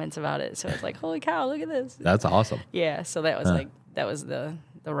made comments about it. So it's like, holy cow, look at this. That's awesome. Yeah, so that was that was the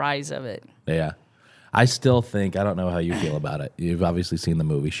rise of it. Yeah. I still think, I don't know how you feel about it. You've obviously seen the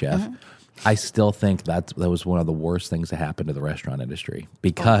movie Chef. Mm-hmm. I still think that was one of the worst things to happen to the restaurant industry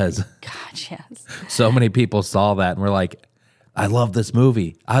because yes. So many people saw that and were like, I love this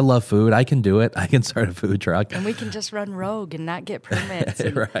movie. I love food. I can do it. I can start a food truck. And we can just run rogue and not get permits.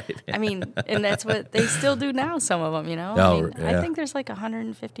 And, right. I mean, and that's what they still do now, some of them, I think there's like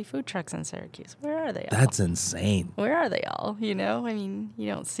 150 food trucks in Syracuse. Where are they all? That's insane. Where are they all? I mean,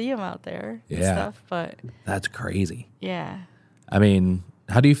 you don't see them out there and Yeah. stuff, but. That's crazy. Yeah. I mean,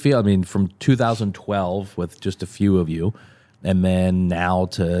 how do you feel? I mean, from 2012 with just a few of you, and then now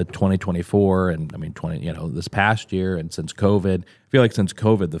to 2024, and I mean, this past year, and since COVID, I feel like since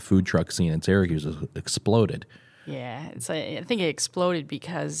COVID, the food truck scene in Syracuse has exploded. Yeah, I think it exploded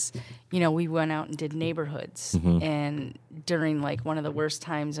because, we went out and did neighborhoods, and during like one of the worst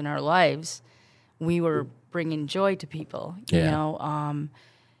times in our lives, we were bringing joy to people. The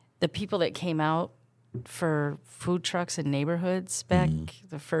people that came out for food trucks in neighborhoods back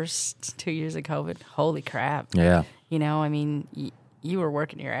the first 2 years of COVID, holy crap! Yeah, you were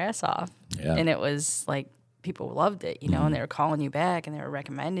working your ass off, and it was like people loved it, and they were calling you back and they were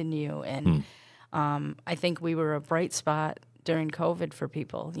recommending you and. I think we were a bright spot during COVID for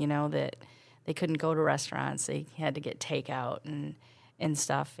people, that they couldn't go to restaurants. They had to get takeout and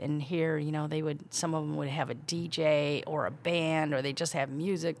stuff. And here, some of them would have a DJ or a band, or they just have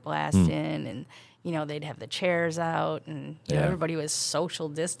music blasting and, they'd have the chairs out and everybody was social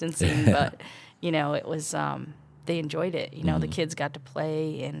distancing, but, it was, they enjoyed it. The kids got to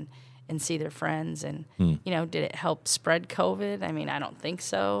play and see their friends and, did it help spread COVID? I mean, I don't think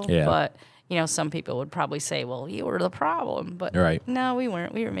so, but some people would probably say, well, you were the problem. But no, we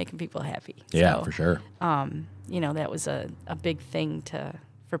weren't. We were making people happy. Yeah, so, for sure. That was a big thing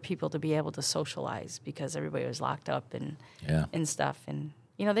for people to be able to socialize because everybody was locked up and stuff. And,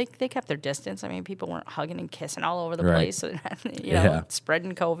 they kept their distance. I mean, people weren't hugging and kissing all over the place,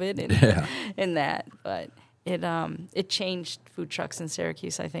 spreading COVID and that. But it changed food trucks in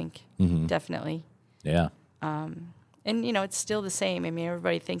Syracuse, I think, definitely. Yeah. And, it's still the same. I mean,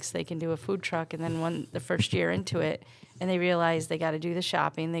 everybody thinks they can do a food truck, and then the first year into it, and they realize they got to do the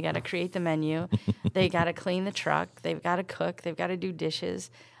shopping, they got to create the menu, they got to clean the truck, they've got to cook, they've got to do dishes.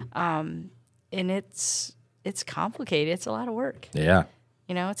 And it's complicated. It's a lot of work. Yeah.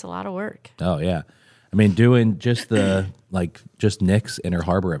 It's a lot of work. Oh, yeah. I mean, doing just just Nick's Inner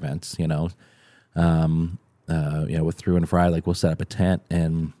Harbor events, with Through and Fry, like we'll set up a tent,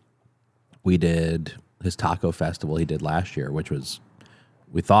 and we did his taco festival he did last year, which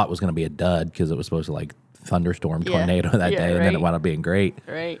we thought was going to be a dud because it was supposed to like thunderstorm tornado that day, and then it wound up being great.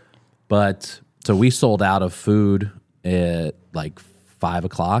 Right. But so we sold out of food at like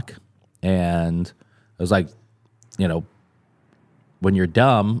 5:00, and it was like, when you're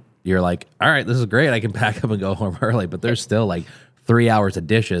dumb, you're like, all right, this is great. I can pack up and go home early, but there's still like 3 hours of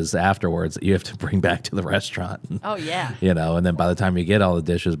dishes afterwards that you have to bring back to the restaurant. Oh, yeah. And then by the time you get all the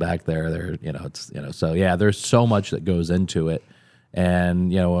dishes back there, so yeah, there's so much that goes into it.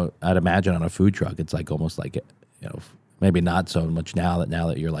 And, I'd imagine on a food truck, it's like almost like, maybe not so much now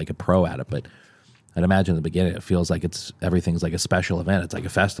that you're like a pro at it, but I'd imagine in the beginning, it feels like everything's like a special event. It's like a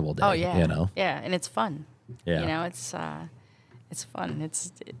festival day. Oh, yeah. Yeah. And it's fun. Yeah. It's fun.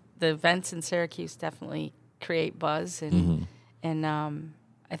 The events in Syracuse definitely create buzz and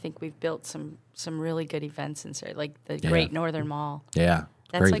I think we've built some really good events in Syracuse, like the Great Northern Mall. Yeah,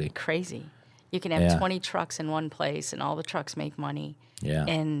 that's crazy. like crazy. You can have 20 trucks in one place, and all the trucks make money. Yeah,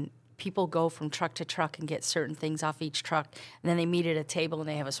 and people go from truck to truck and get certain things off each truck, and then they meet at a table and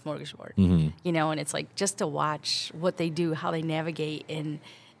they have a smorgasbord. And it's like just to watch what they do, how they navigate, and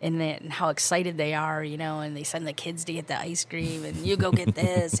how excited they are, and they send the kids to get the ice cream, and you go get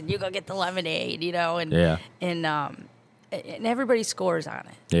this, and you go get the lemonade, and everybody scores on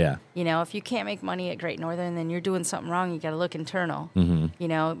it. Yeah. If you can't make money at Great Northern, then you're doing something wrong. You got to look internal.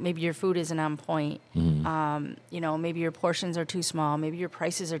 Maybe your food isn't on point. Maybe your portions are too small. Maybe your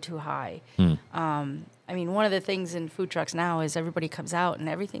prices are too high. One of the things in food trucks now is everybody comes out and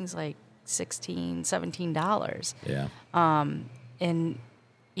everything's like $16, $17. Yeah. And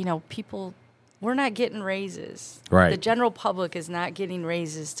people, we're not getting raises. Right. The general public is not getting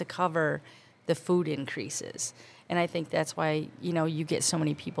raises to cover the food increases. And I think that's why, you get so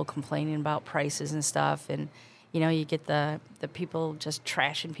many people complaining about prices and stuff. And, you get the people just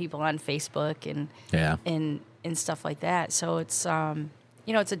trashing people on Facebook and stuff like that. So it's,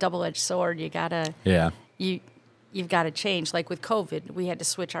 it's a double-edged sword. You gotta, you've got to change. Like with COVID, we had to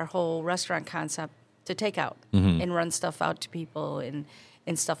switch our whole restaurant concept to takeout and run stuff out to people and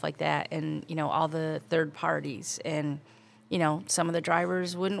stuff like that. And, all the third parties and, some of the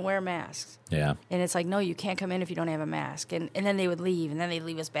drivers wouldn't wear masks. Yeah. And it's like, no, you can't come in if you don't have a mask. And then they would leave, and then they'd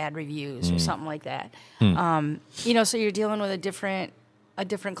leave us bad reviews or something like that. So you're dealing with a different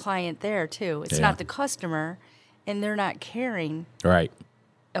client there, too. It's not the customer, and they're not caring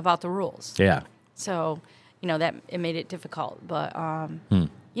about the rules. Yeah. So, that it made it difficult. But,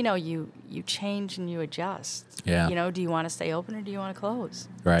 you change and you adjust. Yeah. Do you want to stay open or do you want to close?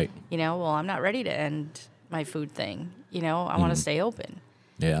 Right. Well, I'm not ready to end my food thing. I want to stay open.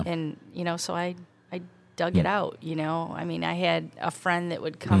 Yeah. And, so I dug it out, I had a friend that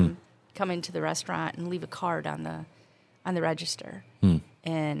would come into the restaurant and leave a card on the register.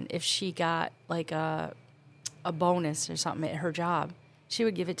 And if she got like a bonus or something at her job, she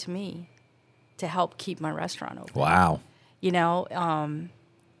would give it to me to help keep my restaurant open. Wow. You know,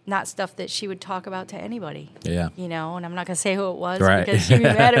 not stuff that she would talk about to anybody. Yeah. You know, and I'm not going to say who it was Right. because she'd be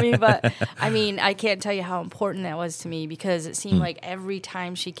mad at me. But, I mean, I can't tell you how important that was to me because it seemed like every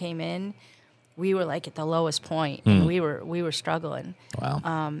time she came in, we were like at the lowest point and we were struggling.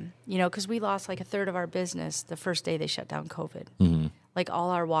 Wow. You know, because we lost like a third of our business the first day they shut down COVID. Like all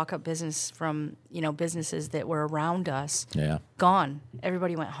our walk-up business from, you know, businesses that were around us, gone.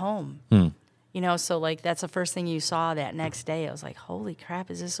 Everybody went home. You know, so like that's the first thing you saw that next day. I was like, holy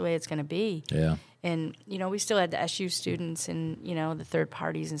crap, is this the way it's going to be? Yeah. And, you know, we still had the SU students and, you know, the third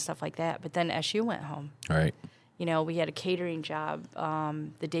parties and stuff like that. But then SU went home. Right. You know, we had a catering job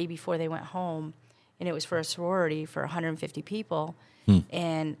the day before they went home, and it was for a sorority for 150 people.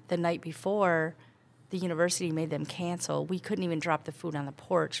 And the night before, the university made them cancel. We couldn't even drop the food on the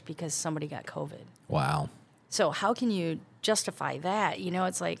porch because somebody got COVID. Wow. So how can you justify that? You know,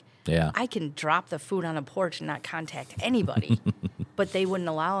 it's like, I can drop the food on the porch and not contact anybody. But they wouldn't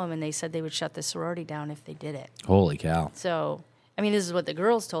allow them, and they said they would shut the sorority down if they did it. Holy cow. So, I mean, this is what the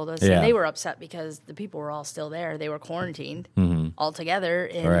girls told us. Yeah. And they were upset because the people were all still there. They were quarantined all together.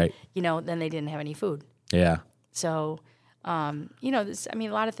 And, you know, then they didn't have any food. Yeah. So, you know, a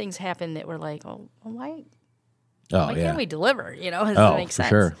lot of things happened that were like, why can't we deliver? You know, does that make sense?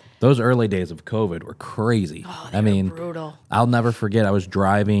 For sure. Those early days of COVID were crazy. Oh, they were brutal. I'll never forget. I was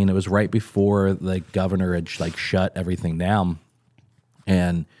driving. It was right before the governor had like shut everything down,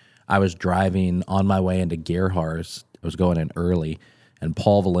 and I was driving on my way into Gerhar's. I was going in early, and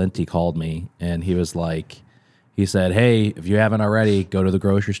Paul Valenti called me, and he was like, he said, "Hey, if you haven't already, go to the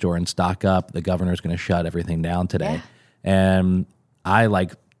grocery store and stock up. The governor's going to shut everything down today." Yeah. And I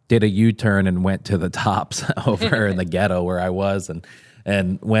like did a U-turn and went to the Tops over in the ghetto where I was, and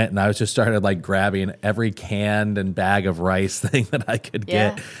went, and I was just started like grabbing every can and bag of rice thing that I could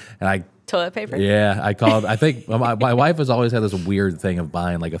get, and toilet paper. Yeah, I called. I think my wife has always had this weird thing of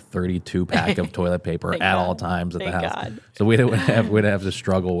buying like a 32 pack of toilet paper at all times at the house. God. So we didn't have to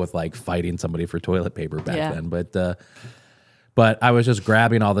struggle with like fighting somebody for toilet paper back then. But I was just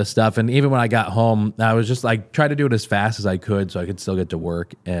grabbing all this stuff, and even when I got home, I was just like trying to do it as fast as I could so I could still get to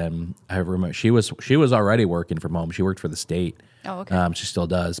work. And I remember she was already working from home. She worked for the state. Oh, okay. She still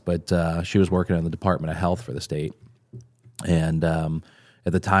does, but she was working in the Department of Health for the state, and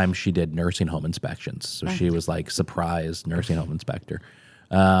at the time she did nursing home inspections. So she was like surprise nursing home inspector.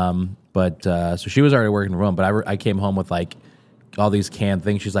 So she was already working from home, but I came home with like all these canned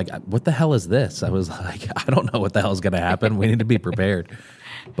things. She's like, "What the hell is this?" I was like, "I don't know what the hell is going to happen. We need to be prepared."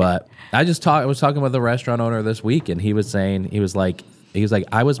 But I was talking with the restaurant owner this week, and he was saying, he was like,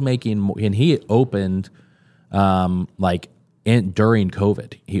 I was making more, and he opened, during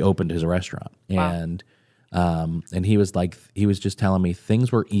COVID, he opened his restaurant. Wow. And he was like, he was just telling me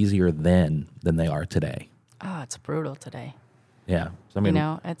things were easier then than they are today. Oh, it's brutal today. Yeah. So, I mean,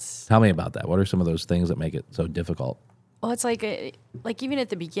 tell me about that. What are some of those things that make it so difficult? Well, it's like even at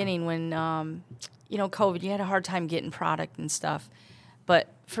the beginning when, COVID, you had a hard time getting product and stuff. But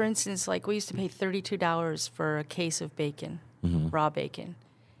for instance, like we used to pay $32 for a case of bacon, raw bacon.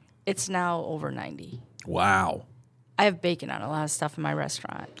 It's now over $90. Wow. I have bacon on a lot of stuff in my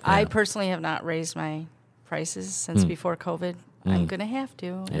restaurant. Yeah. I personally have not raised my prices since before COVID. I'm going to have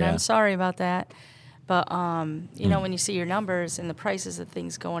to, and I'm sorry about that. But, when you see your numbers and the prices of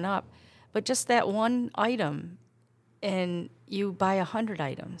things going up, but just that one item, and you buy 100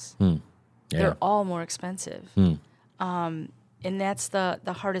 items, they're all more expensive. And that's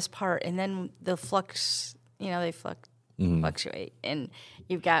the hardest part. And then the flux, they fluctuate. And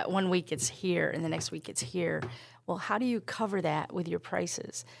you've got 1 week it's here, and the next week it's here. Well, how do you cover that with your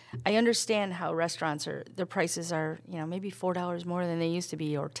prices? I understand how restaurants their prices are, maybe $4 more than they used to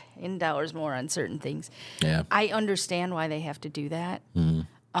be, or $10 more on certain things. Yeah. I understand why they have to do that.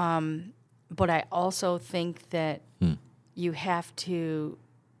 But I also think that you have to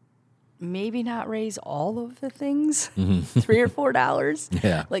maybe not raise all of the things, $3 or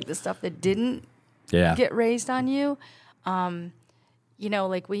 $4, like the stuff that didn't get raised on you.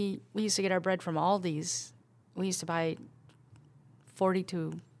 Like we used to get our bread from Aldi's. We used to buy 40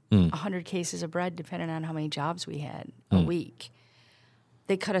 to 100 cases of bread, depending on how many jobs we had a week.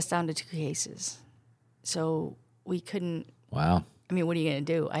 They cut us down to 2 cases. So we couldn't. Wow. I mean, what are you going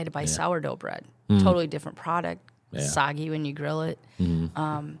to do? I had to buy sourdough bread, totally different product, soggy when you grill it.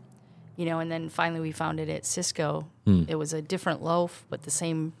 And then finally we found it at Cisco. It was a different loaf, but the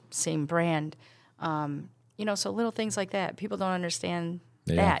same brand. So little things like that. People don't understand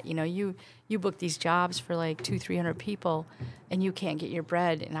that. You know, you book these jobs for like 200-300 people, and you can't get your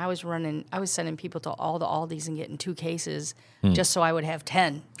bread. And I was sending people to all the Aldis and getting 2 cases just so I would have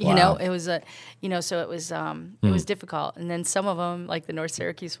 10. You know, it was it was difficult. And then some of them, like the North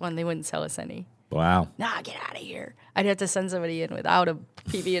Syracuse one, they wouldn't sell us any. Wow. Nah, get out of here. I'd have to send somebody in without a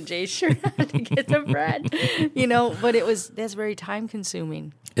PB&J shirt to get the bread, you know, but that's very time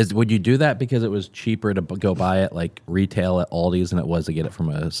consuming. Would you do that because it was cheaper to go buy it like retail at Aldi's than it was to get it from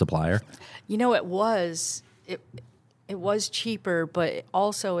a supplier? You know, it was cheaper, but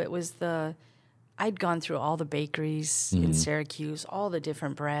also it was I'd gone through all the bakeries in Syracuse, all the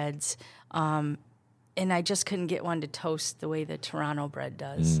different breads, and I just couldn't get one to toast the way the Toronto bread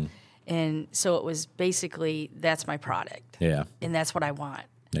does. And so it was basically, that's my product. Yeah. And that's what I want.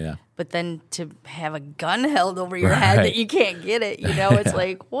 Yeah. But then to have a gun held over your head that you can't get it, you know, it's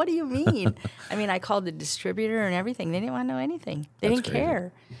like, what do you mean? I mean, I called the distributor and everything. They didn't want to know anything. They didn't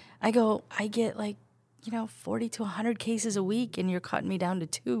care. I get like, 40 to 100 cases a week, and you're cutting me down to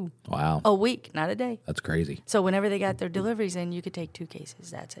 2. Wow. A week, not a day. That's crazy. So whenever they got their deliveries in, you could take 2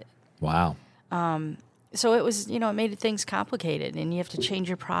 cases. That's it. Wow. So it was, it made things complicated, and you have to change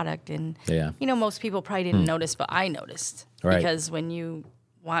your product. And, yeah. Most people probably didn't notice, but I noticed. Right. Because when you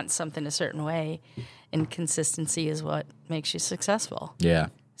want something a certain way, and consistency is what makes you successful. Yeah.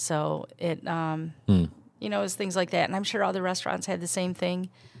 So it, it was things like that. And I'm sure other restaurants had the same thing.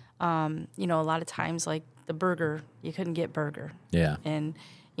 A lot of times, like the burger, you couldn't get burger. Yeah. And,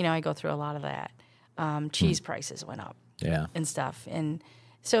 I go through a lot of that. Cheese prices went up. Yeah. And stuff. And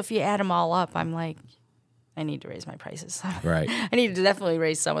so if you add them all up, I'm like, I need to raise my prices. Right. I need to definitely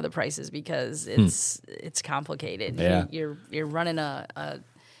raise some of the prices because it's complicated. Yeah. You're running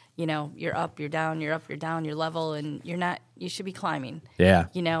you're up, you're down, you're up, you're down, you're level, and you should be climbing. Yeah.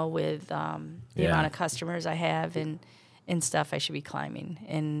 With the amount of customers I have and stuff, I should be climbing,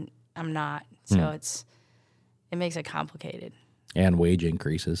 and I'm not. So it makes it complicated. And wage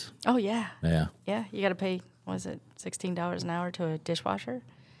increases. Oh yeah. Yeah. Yeah, you got to pay. Was it $16 an hour to a dishwasher?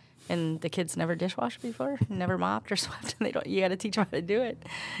 And the kids never dishwashed before, never mopped or swept, and you got to teach them how to do it,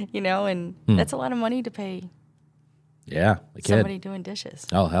 and that's a lot of money to pay. Yeah, somebody doing dishes.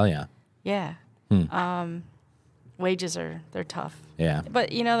 Oh hell yeah. Yeah. Wages they're tough. Yeah.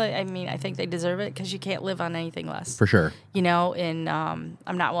 But I think they deserve it because you can't live on anything less. For sure. And I'm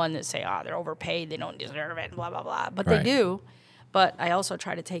not one that say, they're overpaid, they don't deserve it, blah blah blah. But Right. they do. But I also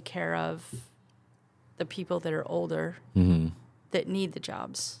try to take care of the people that are older that need the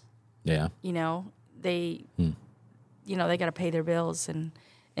jobs. Yeah. They they got to pay their bills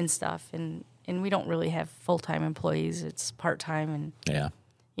and stuff, and we don't really have full-time employees. It's part-time, and yeah.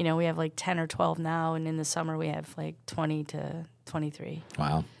 We have like 10 or 12 now, and in the summer we have like 20 to 23.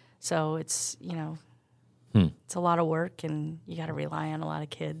 Wow. So it's it's a lot of work, and you got to rely on a lot of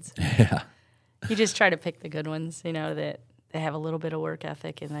kids. Yeah. You just try to pick the good ones, that they have a little bit of work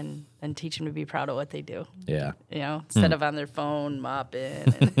ethic, and then teach them to be proud of what they do. Yeah. Instead of on their phone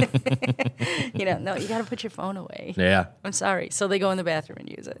mopping. And no, you got to put your phone away. Yeah. I'm sorry. So they go in the bathroom and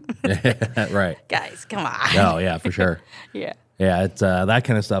use it. Right. Guys, come on. Oh, yeah, for sure. Yeah. Yeah, it's that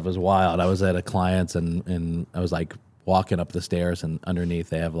kind of stuff is wild. I was at a client's and I was like walking up the stairs, and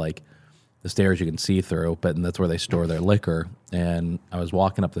underneath they have like the stairs you can see through, and that's where they store their liquor. And I was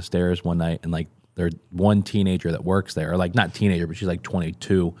walking up the stairs one night, and like there's one teenager that works there, or like not teenager, but she's like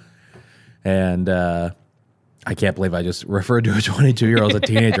 22. And I can't believe I just referred to a 22-year-old as a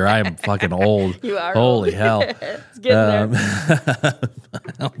teenager. I am fucking old. You are Holy old. hell. It's getting there.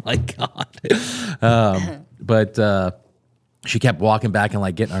 Oh my God. But she kept walking back and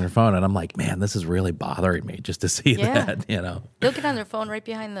like getting on her phone, and I'm like, man, this is really bothering me just to see that, They'll get on their phone right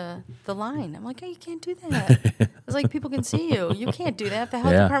behind the line. I'm like, hey, you can't do that. It's like people can see you. You can't do that. If the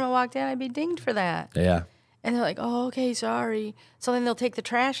health department walked in, I'd be dinged for that. Yeah. And they're like, oh, okay, sorry. So then they'll take the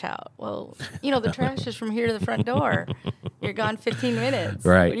trash out. Well, the trash is from here to the front door. You're gone 15 minutes.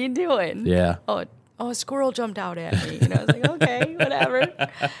 Right. What are you doing? Yeah. Oh, a squirrel jumped out at me. I was like, okay, whatever.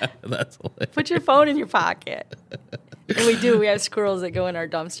 That's hilarious. Put your phone in your pocket. And we do. We have squirrels that go in our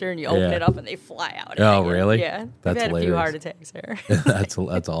dumpster, and you open it up, and they fly out. Oh, really? Yeah. That's We've had hilarious. a few heart attacks there.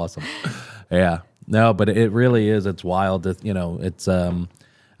 That's awesome. Yeah. No, but it really is. It's wild. It's I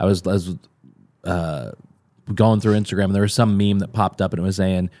was going through Instagram, and there was some meme that popped up, and it was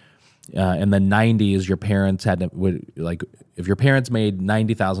saying, in the 90s, your parents if your parents made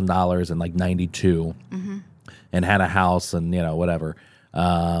 $90,000 in like 92 and had a house and, whatever,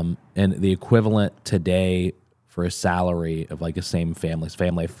 and the equivalent today for a salary of like a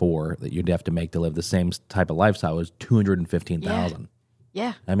family of 4 that you'd have to make to live the same type of lifestyle is $215,000.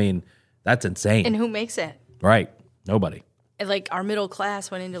 Yeah. I mean, that's insane. And who makes it? Right. Nobody. like our middle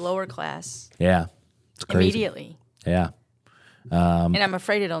class went into lower class. Yeah. It's crazy. Immediately. Yeah. And I'm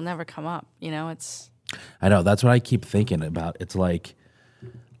afraid it'll never come up. I know. That's what I keep thinking about. It's like,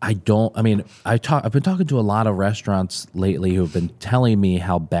 I've been talking to a lot of restaurants lately who've been telling me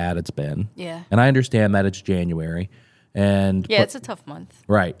how bad it's been. Yeah. And I understand that it's January. It's a tough month.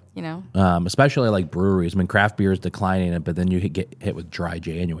 Right. Especially like breweries. I mean, craft beer is declining, but then you get hit with dry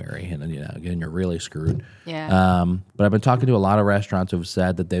January, and then again you're really screwed. Yeah. But I've been talking to a lot of restaurants who've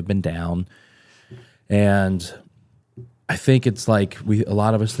said that they've been down, and I think it's like a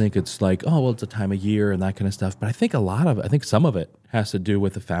lot of us think it's like, oh well, it's a time of year and that kind of stuff. But I think some of it has to do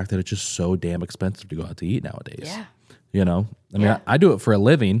with the fact that it's just so damn expensive to go out to eat nowadays. Yeah. I do it for a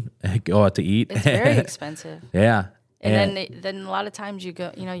living. Go out to eat. It's very expensive. Yeah. And then a lot of times you'll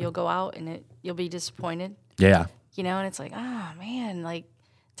go out and you'll be disappointed. Yeah. And it's like, oh man, like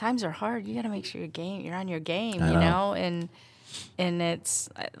times are hard. You got to make sure you're on your game, and it's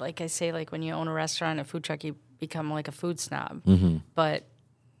like I say, like when you own a restaurant, a food truck, you become like a food snob. Mm-hmm. But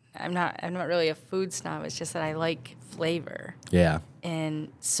I'm not really a food snob. It's just that I like flavor. Yeah.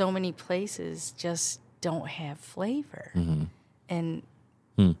 And so many places just don't have flavor. Mm-hmm. And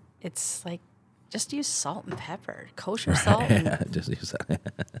it's like, just use salt and pepper, kosher salt and just use that.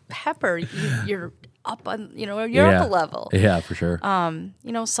 pepper. You're up on, you're up a level. Yeah, for sure.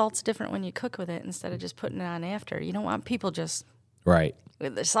 Salt's different when you cook with it instead of just putting it on after. You don't want people just right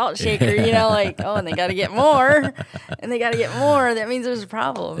with the salt shaker, like, oh, and they got to get more, and they got to get more. That means there's a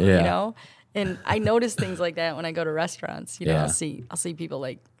problem, And I notice things like that when I go to restaurants. I'll see people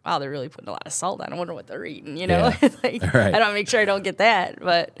like, wow, they're really putting a lot of salt on. I wonder what they're eating. Like, right. I don't make sure I don't get that,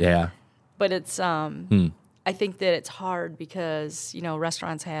 but yeah. But it's, I think that it's hard because,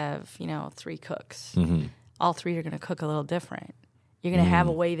 restaurants have, 3 cooks. Mm-hmm. All 3 are going to cook a little different. You're going to have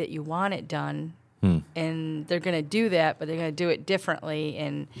a way that you want it done, and they're going to do that, but they're going to do it differently,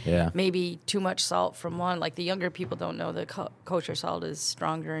 and maybe too much salt from one. Like the younger people don't know that kosher salt is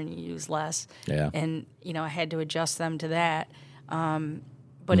stronger and you use less. Yeah. And, I had to adjust them to that.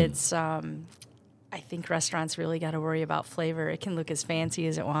 But it's... I think restaurants really got to worry about flavor. It can look as fancy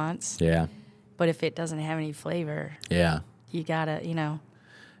as it wants. Yeah. But if it doesn't have any flavor, you got to,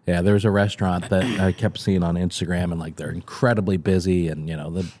 Yeah, there's a restaurant that I kept seeing on Instagram, and like they're incredibly busy, and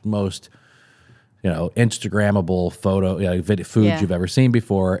the most Instagrammable food you've ever seen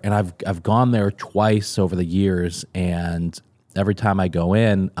before. And I've gone there twice over the years, and every time I go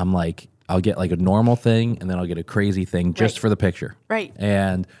in, I'm like, I'll get like a normal thing, and then I'll get a crazy thing just for the picture. Right.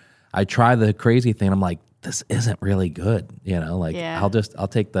 And I try the crazy thing. I'm like, this isn't really good. I'll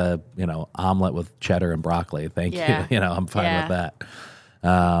take the, omelet with cheddar and broccoli. Thank you. I'm fine with that.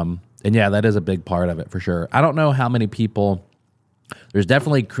 And that is a big part of it for sure. I don't know how many people, there's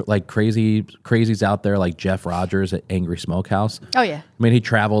definitely crazies out there like Jeff Rogers at Angry Smokehouse. Oh yeah. I mean, he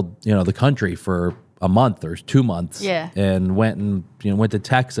traveled, the country for a month or 2 months. Yeah. And went to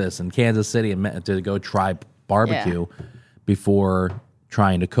Texas and Kansas City and to go try barbecue before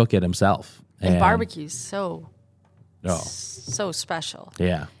trying to cook it himself. And barbecue's so special.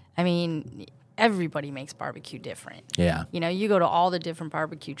 Yeah. I mean, everybody makes barbecue different. Yeah. You go to all the different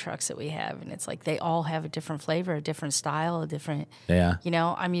barbecue trucks that we have, and it's like they all have a different flavor, a different style, a different... Yeah.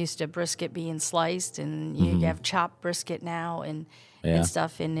 I'm used to brisket being sliced, and you have chopped brisket now and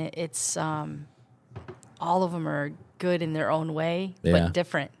stuff, and it's... all of them are good in their own way, but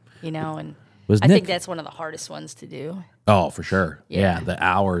different, and I think that's one of the hardest ones to do. Oh, for sure. Yeah, the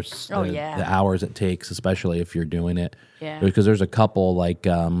hours. The hours it takes, especially if you're doing it. Yeah. Because there's a couple like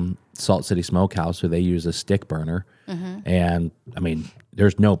Salt City Smokehouse who they use a stick burner, and I mean,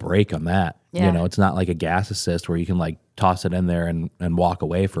 there's no break on that. Yeah. It's not like a gas assist where you can like toss it in there and walk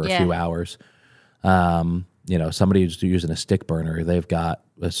away for a few hours. Somebody who's using a stick burner, they've got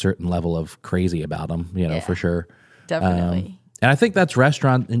a certain level of crazy about them, for sure. Definitely. And I think that's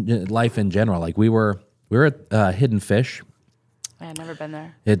restaurant life in general. Like we were at Hidden Fish. I've never been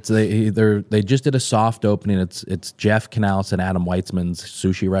there. They just did a soft opening. It's Jeff Canales and Adam Weitzman's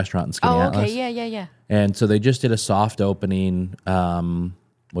sushi restaurant in Skinny Atlas. Okay, yeah. And so they just did a soft opening.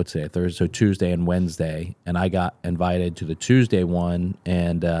 Thursday, so Tuesday and Wednesday, and I got invited to the Tuesday one,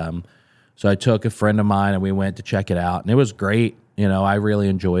 and so I took a friend of mine and we went to check it out, and it was great. I really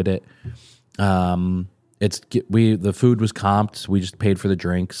enjoyed it. The food was comped. We just paid for the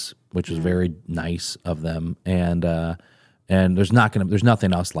drinks, which was very nice of them. And there's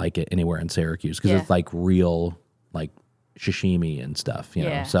nothing else like it anywhere in Syracuse because it's like real like sashimi and stuff,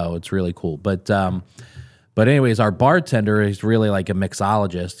 know. So it's really cool. But anyways, our bartender is really like a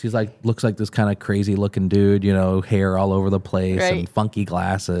mixologist. He's like looks like this kind of crazy looking dude, hair all over the place and funky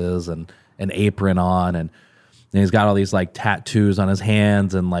glasses and an apron on, and And he's got all these like tattoos on his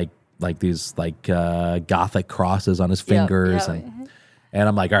hands and like these like Gothic crosses on his fingers. And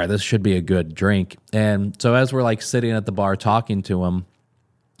I'm like, all right, this should be a good drink. And so as we're like sitting at the bar talking to him,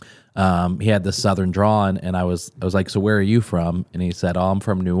 he had this Southern draw on, and I was like, so where are you from? And he said, oh, I'm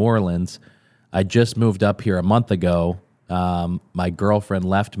from New Orleans. I just moved up here a month ago. My girlfriend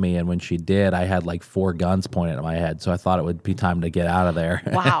left me, and when she did, I had like 4 guns pointed at my head. So I thought it would be time to get out of there.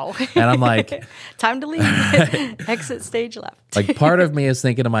 Wow. And I'm like, time to leave. Exit stage left. Like, part of me is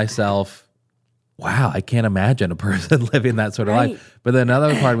thinking to myself, wow, I can't imagine a person living that sort of life. But then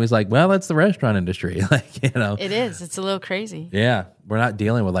another part of me is like, well, that's the restaurant industry. Like, you know. It is. It's a little crazy. Yeah. We're not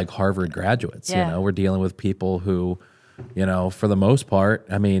dealing with like Harvard graduates, you know. We're dealing with people who, you know, for the most part,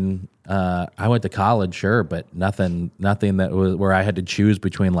 I mean, I went to college, sure, but nothing that was where I had to choose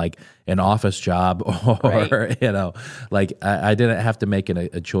between like an office job or, you know, like I didn't have to make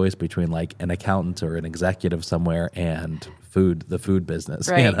a choice between like an accountant or an executive somewhere and the food business,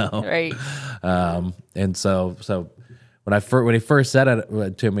 you know? Right. And so when he first said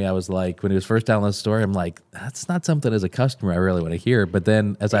it to me, I was like, when he was first telling the story, I'm like, that's not something as a customer I really want to hear. But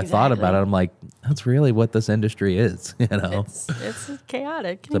then as I thought about it, I'm like, that's really what this industry is, you know? It's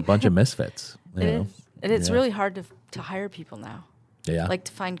chaotic. It's a bunch of misfits. It is. And it's really hard to hire people now. Yeah. Like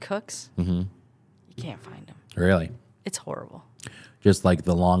to find cooks. Mm-hmm. You can't find them. Really? It's horrible. Just like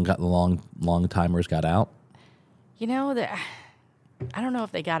the long timers got out? You know, I don't know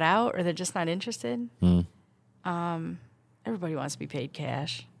if they got out or they're just not interested. Everybody wants to be paid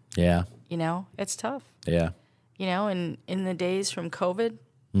cash. Yeah. You know, it's tough. Yeah. You know, and in the days from COVID,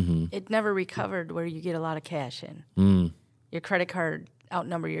 it never recovered where you get a lot of cash in. Your credit card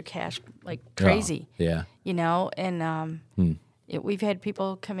outnumber your cash like crazy. Oh, yeah. You know, and we've had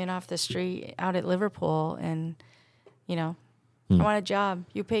people come in off the street out at Liverpool and, you know, I want a job.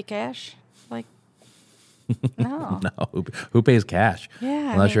 You pay cash? Like, no. No. Who pays cash?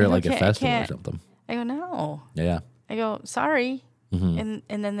 Yeah. Unless you're at like a festival or something. I go, no. Yeah. I go, sorry. And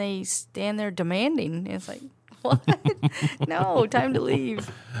then they stand there demanding. It's like, what? No, time to leave.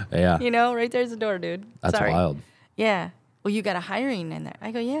 Yeah. You know, right there's the door, dude. That's sorry. wild. Yeah. Well, you got a hiring in there.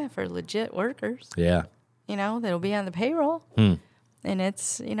 I go, yeah, for legit workers. Yeah. You know, that'll be on the payroll. And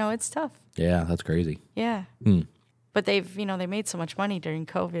it's, you know, it's tough. Yeah, that's crazy. Yeah. But they've, you know, they made so much money during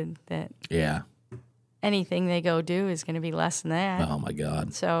COVID that anything they go do is going to be less than that. Oh my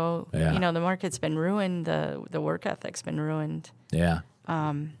God. So, you know, the market's been ruined. The work ethic's been ruined. Yeah.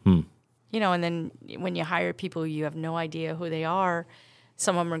 You know, and then when you hire people, you have no idea who they are.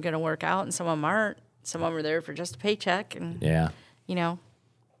 Some of them are going to work out and some of them aren't. Some of them are there for just a paycheck. And, you know.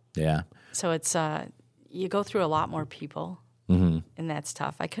 Yeah. So it's, you go through a lot more people. And that's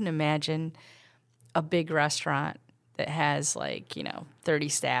tough. I couldn't imagine a big restaurant that has like, you know, 30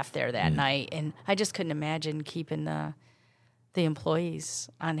 staff there that night. And I just couldn't imagine keeping the employees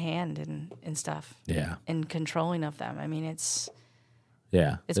on hand and stuff. Yeah. And controlling of them. I mean, it's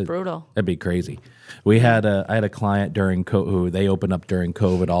brutal. That'd be crazy. I had a client who they opened up during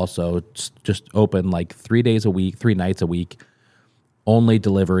COVID also, just open like 3 days a week, 3 nights a week, only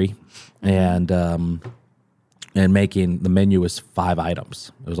delivery. And making the menu was 5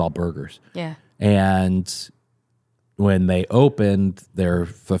 items. It was all burgers. Yeah. And when they opened, the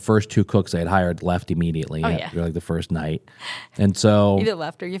first 2 cooks they had hired left immediately. Like the first night. And so either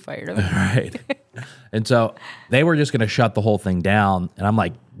left or you fired them. Right. And so they were just going to shut the whole thing down. And I'm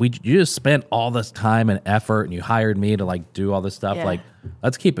like, you just spent all this time and effort and you hired me to like do all this stuff. Yeah. Like,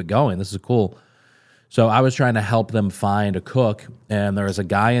 let's keep it going. This is cool. So I was trying to help them find a cook. And there was a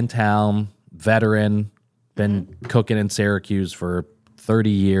guy in town, veteran, been cooking in Syracuse for 30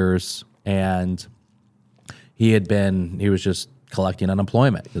 years. And he was just collecting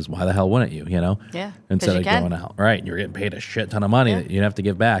unemployment because why the hell wouldn't you, you know? Yeah. Instead of going out. Right. You're getting paid a shit ton of money that you'd have to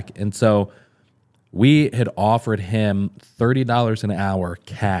give back. And so we had offered him $30 an hour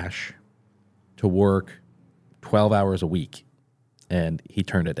cash to work 12 hours a week. And he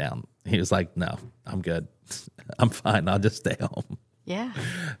turned it down. He was like, no, I'm good. I'm fine. I'll just stay home. Yeah.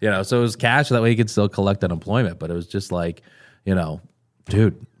 You know, so it was cash. That way he could still collect unemployment. But it was just like, you know,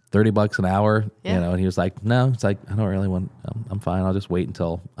 dude, $30 an hour, you know, and he was like, no, it's like, I don't really want, I'm fine. I'll just wait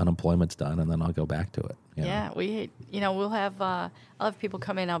until unemployment's done and then I'll go back to it. You know? We'll have, I'll have people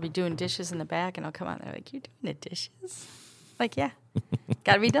come in, I'll be doing dishes in the back and I'll come out and they're like, you're doing the dishes? Like, yeah,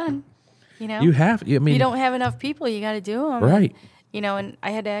 got to be done. You know, you don't have enough people, you got to do them. Right. And, you know, and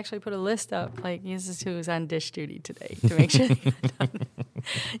I had to actually put a list up, like, this is who's on dish duty today to make sure they get done.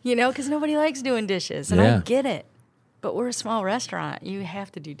 You know, because nobody likes doing dishes and I get it. But we're a small restaurant. You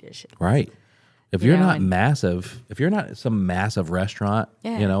have to do dishes. Right. If you're not some massive restaurant,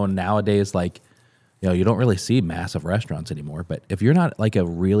 you know, and nowadays, like, you don't really see massive restaurants anymore. But if you're not like a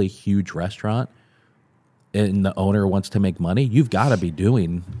really huge restaurant and the owner wants to make money, you've got to be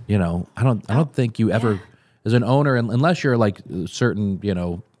doing, I don't think you ever, as an owner, unless you're like certain,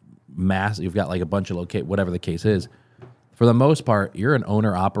 mass, you've got like a bunch of whatever the case is. For the most part, you're an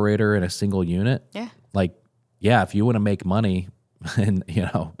owner operator in a single unit. Yeah. Like, if you want to make money and,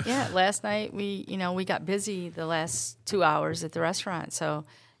 Yeah, last night we got busy the last 2 hours at the restaurant. So,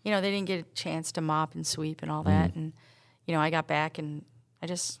 they didn't get a chance to mop and sweep and all that. And, I got back and I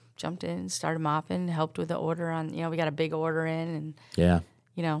just jumped in, started mopping, helped with the order on, we got a big order in and,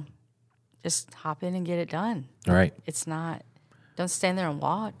 just hop in and get it done. All right. It's not, don't stand there and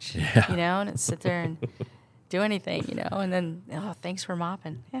watch, Yeah. and sit there and do anything, and then, thanks for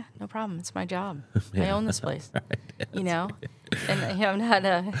mopping. Yeah, no problem. It's my job. I own this place, Right. And I'm not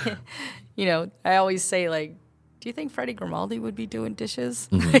I always say, like, do you think Freddie Grimaldi would be doing dishes?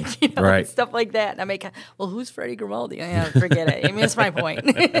 Mm-hmm. Right. Stuff like that. And I make, well, who's Freddie Grimaldi? Forget it. He missed my point.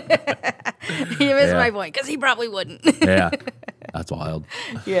 He missed my point because he probably wouldn't. Yeah. That's wild.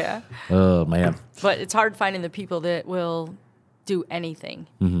 Yeah. Oh, man. But it's hard finding the people that will do anything,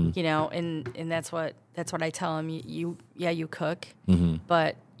 and that's what I tell them. You cook,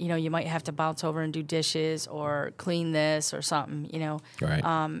 but you might have to bounce over and do dishes or clean this or something.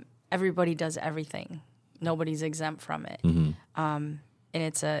 Right. Everybody does everything. Nobody's exempt from it. And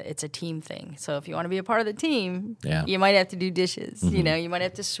it's a team thing. So if you want to be a part of the team, you might have to do dishes. You might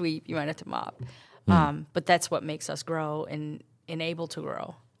have to sweep. You might have to mop. But that's what makes us grow and able to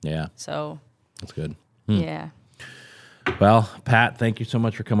grow. Yeah. So that's good. Yeah. Well, Pat, thank you so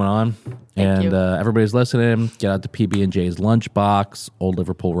much for coming on. Thank you. Everybody's listening, get out to PB&J's Lunchbox, Old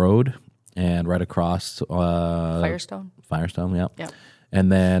Liverpool Road, and right across Firestone. Yep. And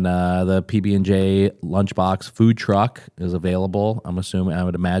then the PB&J Lunchbox food truck is available. I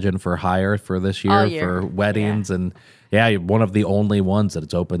would imagine, for hire for this year, for weddings. And one of the only ones that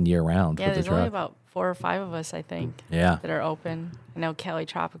it's open year round. Yeah, there's only about 4 or 5 of us, I think, that are open. I know Cali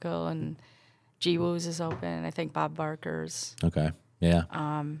Tropical and G-Woo's is open. I think Bob Barker's. Okay. Yeah.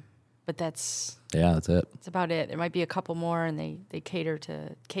 But that's it. That's about it. There might be a couple more, and they cater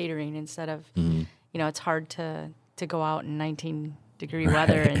to catering instead of, it's hard to go out in 19-degree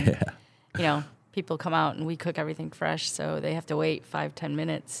weather and, people come out and we cook everything fresh, so they have to wait 5-10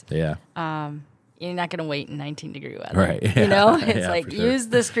 minutes. Yeah. You're not going to wait in 19-degree weather. Right. It's use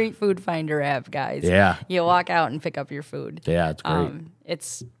the Street Food Finder app, guys. Yeah. You walk out and pick up your food. Yeah, it's great.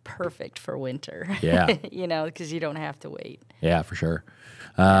 It's perfect for winter. Yeah. Because you don't have to wait. Yeah, for sure.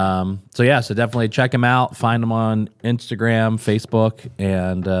 So definitely check them out. Find them on Instagram, Facebook,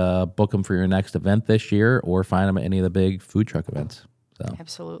 and book them for your next event this year, or find them at any of the big food truck events. So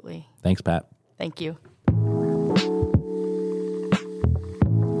absolutely. Thanks, Pat. Thank you.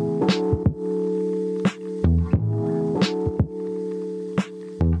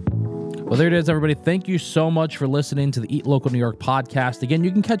 Well, there it is, everybody. Thank you so much for listening to the Eat Local New York podcast. Again,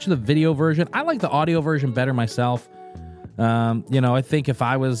 you can catch the video version. I like the audio version better myself. I think if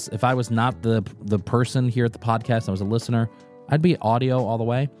I was not the person here at the podcast, I was a listener, I'd be audio all the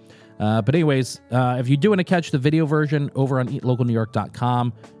way. But anyways, if you do want to catch the video version over on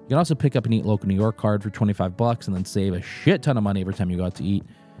eatlocalnewyork.com, you can also pick up an Eat Local New York card for $25 and then save a shit ton of money every time you go out to eat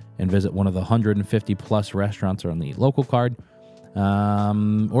and visit one of the 150 plus restaurants that are on the Eat Local card.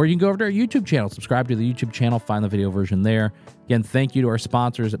 Or you can go over to our YouTube channel, subscribe to the YouTube channel, find the video version there. Again, thank you to our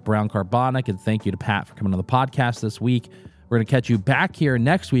sponsors at Brown Carbonic, and thank you to Pat for coming on the podcast this week. We're going to catch you back here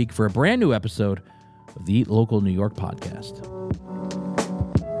next week for a brand new episode of the Eat Local New York podcast.